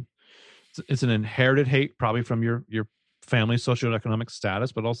thing. I mean, it's an inherited hate, probably from your family socioeconomic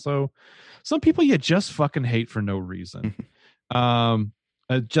status, but also some people you just fucking hate for no reason.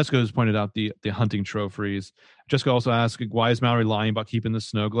 Jessica has pointed out the hunting trophies. Jessica also asked, why is Mallory lying about keeping the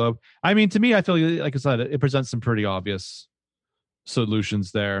snow globe? I mean, to me, I feel like I said, it presents some pretty obvious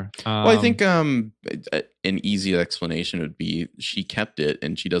solutions there. Well, I think an easy explanation would be she kept it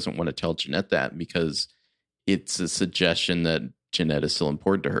and she doesn't want to tell Jeanette that because it's a suggestion that Jeanette is still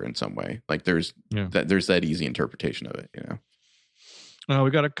important to her in some way. Like there's that easy interpretation of it, you know. We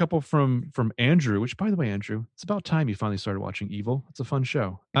got a couple from Andrew, which, by the way, Andrew, it's about time you finally started watching Evil. It's a fun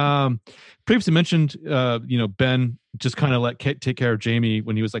show. Previously mentioned, Ben just kind of let Kate take care of Jamie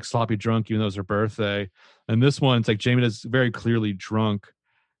when he was like sloppy drunk, even though it was her birthday. And this one, it's like Jamie is very clearly drunk.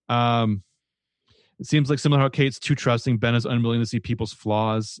 It seems like similar how Kate's too trusting. Ben is unwilling to see people's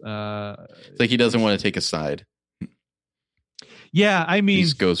flaws. It's like he doesn't want to take a side. Yeah, I mean, he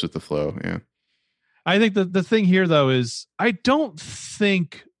just goes with the flow. Yeah. I think the thing here, though, is I don't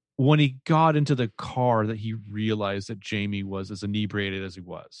think when he got into the car that he realized that Jamie was as inebriated as he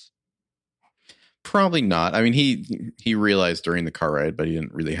was. Probably not. I mean, he realized during the car ride, but he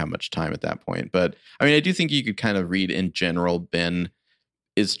didn't really have much time at that point. But I mean, I do think you could kind of read in general, Ben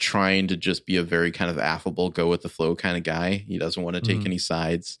is trying to just be a very kind of affable, go with the flow kind of guy. He doesn't want to take any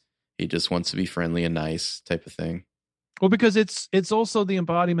sides. He just wants to be friendly and nice type of thing. Well, because it's also the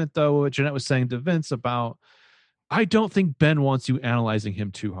embodiment, though, what Jeanette was saying to Vince about, I don't think Ben wants you analyzing him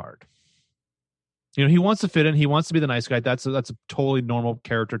too hard. You know, he wants to fit in. He wants to be the nice guy. That's a totally normal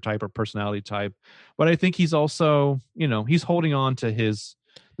character type or personality type. But I think he's also, he's holding on to this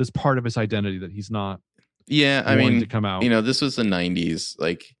part of his identity that he's not. Yeah, I mean, to come out. This was the 90s.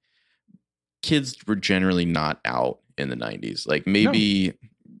 Like, kids were generally not out in the 90s. Like, maybe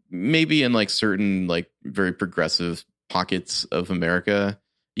in like certain like very progressive pockets of America,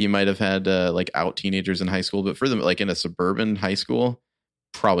 you might have had like out teenagers in high school, but for them, like in a suburban high school,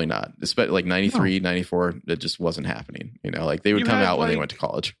 probably not. Especially like 93, 94, that just wasn't happening. Like they would come out when they went to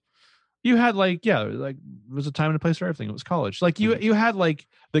college. You had like there was a time and a place for everything. It was college. Like you had like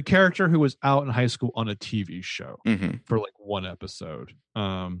the character who was out in high school on a TV show for like one episode.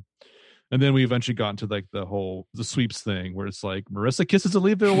 And then we eventually got into like the sweeps thing where it's like Marissa kisses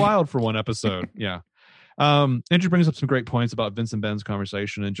Olivia Wilde for one episode. Yeah. Andrew brings up some great points about Vince and Ben's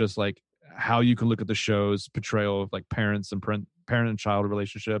conversation and just like how you can look at the show's portrayal of like parents and parent and child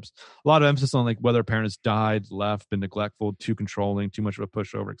relationships. A lot of emphasis on like whether parents died, left, been neglectful, too controlling, too much of a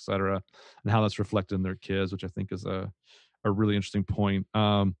pushover, etc., and how that's reflected in their kids, which I think is a really interesting point.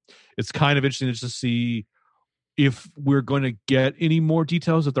 It's kind of interesting just to see if we're going to get any more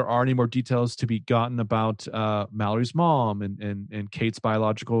details, if there are any more details to be gotten about Mallory's mom and Kate's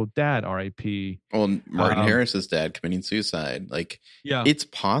biological dad, R.I.P. Well, Martin Harris's dad committing suicide. Like, it's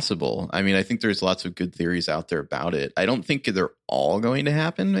possible. I mean, I think there's lots of good theories out there about it. I don't think they're all going to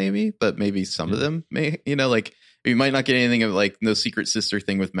happen, but maybe some of them may, like we might not get anything of like no secret sister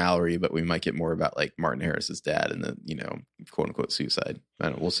thing with Mallory, but we might get more about like Martin Harris's dad and the, quote unquote suicide. I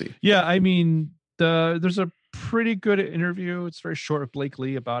don't know. We'll see. Yeah. I mean, there's a pretty good interview. It's very short of Blake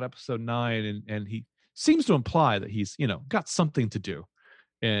Lee about episode 9, and he seems to imply that he's got something to do.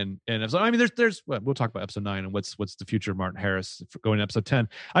 And I mean, there's we'll talk about episode 9 and what's the future of Martin Harris going to episode 10.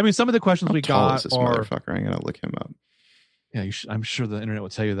 I mean, some of the questions we got is this motherfucker. I'm gonna look him up. Yeah, I'm sure the internet will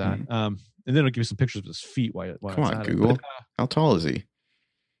tell you that. And then it'll give you some pictures of his feet. Come on, Google. How tall is he?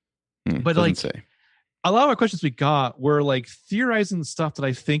 But like, say. A lot of our questions we got were like theorizing stuff that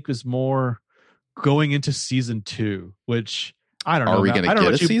I think was more going into season 2, which I don't know. Are we going to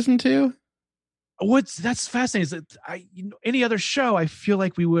get a season 2? That's fascinating. Is that any other show, I feel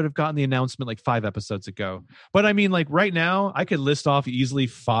like we would have gotten the announcement like 5 episodes ago. But I mean, like right now, I could list off easily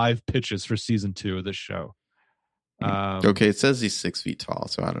 5 pitches for season 2 of this show. Okay, it says he's 6 feet tall,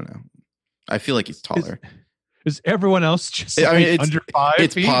 so I don't know. I feel like he's taller. Is everyone else just it's under 5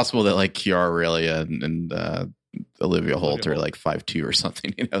 It's feet? Possible that like Chiara Aurelia and Olivia Holt are like 5'2" or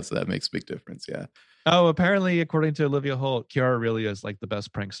something, so that makes a big difference. Yeah. Oh, apparently, according to Olivia Holt, Chiara Aurelia is like the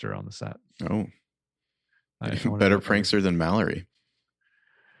best prankster on the set. Oh, better prankster than Mallory.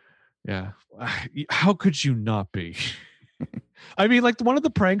 Yeah. How could you not be? I mean, like one of the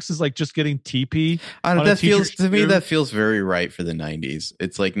pranks is like just getting TP. I don't know. That feels very right for the 90s.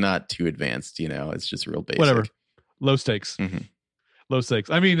 It's like not too advanced, it's just real basic. Whatever. Low stakes. Low stakes.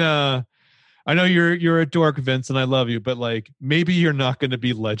 I mean, I know you're a dork, Vince, and I love you, but like maybe you're not going to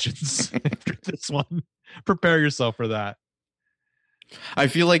be legends after this one. Prepare yourself for that. I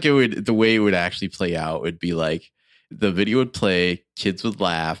feel like the way it would actually play out would be like the video would play, kids would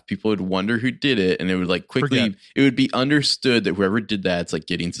laugh, people would wonder who did it, and it would like quickly it would be understood that whoever did that's like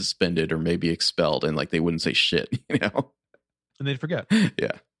getting suspended or maybe expelled, and like they wouldn't say shit, and they'd forget.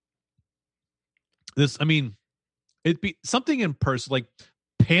 Yeah. It'd be something in person, like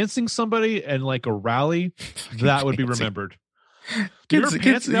pantsing somebody and like a rally, that would be remembered. Kids,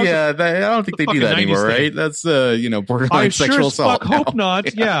 I don't think they do that anymore, right? That's borderline sexual assault. I hope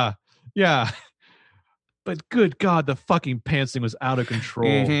not. Yeah. But good God, the fucking pantsing was out of control.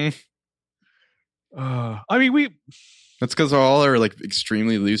 Mm-hmm. I mean, that's because all our like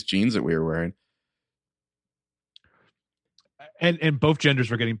extremely loose jeans that we were wearing. And both genders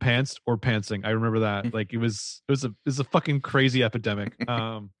were getting pantsed or pantsing. I remember that. Like it was a fucking crazy epidemic.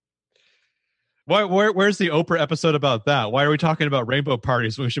 Where's the Oprah episode about that? Why are we talking about rainbow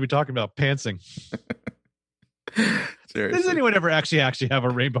parties when we should be talking about pantsing? Does anyone ever actually have a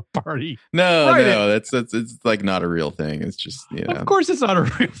rainbow party? No, that's it's like not a real thing. It's just Of course, it's not a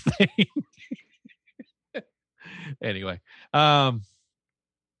real thing. Anyway, that's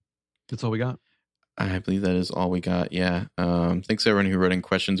all we got. I believe that is all we got. Yeah. Thanks everyone who wrote in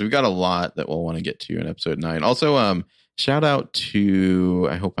questions. We've got a lot that we'll want to get to in episode 9. Also, shout out to,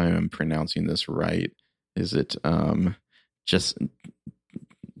 I hope I am pronouncing this right. Is it just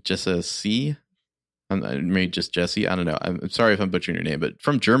a C? Maybe just Jesse. I don't know. I'm sorry if I'm butchering your name, but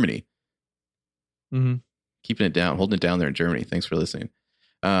from Germany. Mm-hmm. Keeping it down, holding it down there in Germany. Thanks for listening.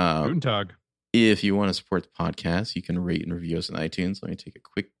 Guten Tag. If you want to support the podcast, you can rate and review us on iTunes. Let me take a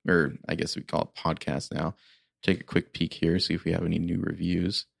quick, or I guess we call it podcast now. Take a quick peek here, see if we have any new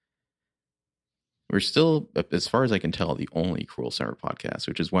reviews. We're still, as far as I can tell, the only Cruel Summer podcast,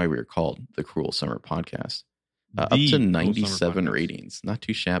 which is why we are called the Cruel Summer Podcast. Up to 97 ratings. Not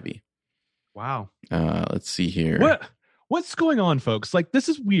too shabby. Wow. Let's see here. What's going on, folks? Like, this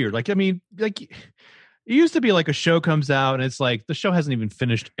is weird. Like, I mean, like... It used to be like a show comes out and it's like the show hasn't even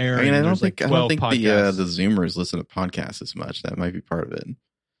finished airing. I mean, I don't think the Zoomers listen to podcasts as much. That might be part of it.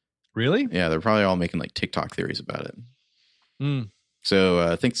 Really? Yeah, they're probably all making like TikTok theories about it.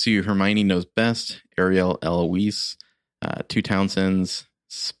 So thanks to Hermione Knows Best, Ariel Eloise, Two Townsends,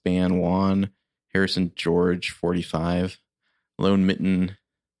 Span Juan, Harrison George 45, Lone Mitten,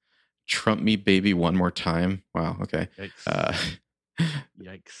 Trump Me Baby One More Time. Wow. Okay.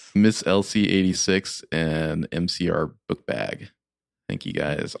 Yikes. Miss LC86 and MCR Book Bag. Thank you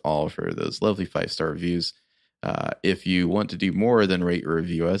guys all for those lovely 5-star reviews. If you want to do more than rate or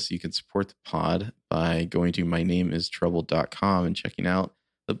review us, you can support the pod by going to mynameistrouble.com and checking out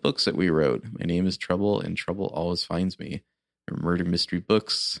the books that we wrote. My Name is Trouble and Trouble Always Finds Me. They're murder mystery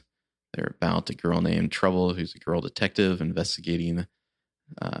books. They're about a girl named Trouble who's a girl detective investigating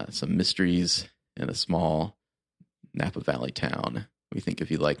some mysteries in a small Napa Valley town. We think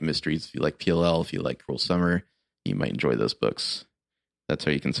if you like mysteries, if you like PLL, if you like Cruel Summer, you might enjoy those books. That's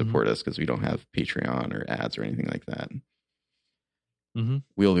how you can support us, because we don't have Patreon or ads or anything like that.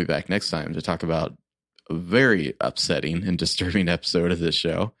 We'll be back next time to talk about a very upsetting and disturbing episode of this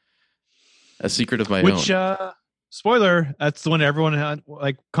show, A Secret of My Own. Spoiler, that's the one everyone had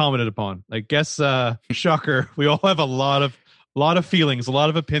like commented upon. I guess shocker, we all have a lot of feelings, a lot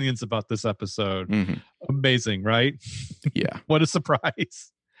of opinions about this episode. Amazing, right? Yeah. What a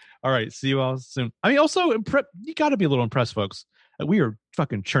surprise. All right, see you all soon. I mean, also, you got to be a little impressed, folks. We are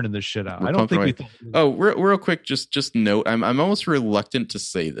fucking churning this shit out. I don't think we... real quick, just note, I'm almost reluctant to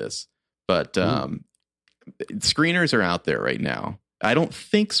say this, but screeners are out there right now. I don't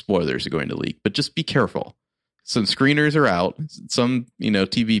think spoilers are going to leak, but just be careful. Some screeners are out. Some,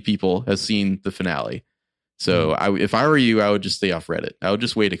 TV people have seen the finale. So if I were you, I would just stay off Reddit. I would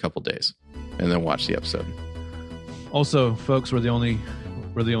just wait a couple days and then watch the episode. Also, folks, we're the only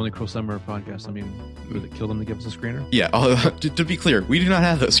Cruel Summer podcast. I mean, would it kill them to give us a screener? Yeah. To be clear, we do not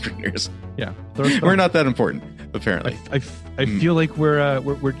have those screeners. Yeah, we're not that important, apparently. I feel like we're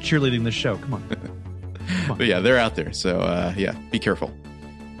cheerleading this show. Come on. But yeah, they're out there. So yeah, be careful.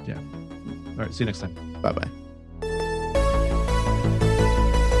 Yeah. All right. See you next time. Bye-bye.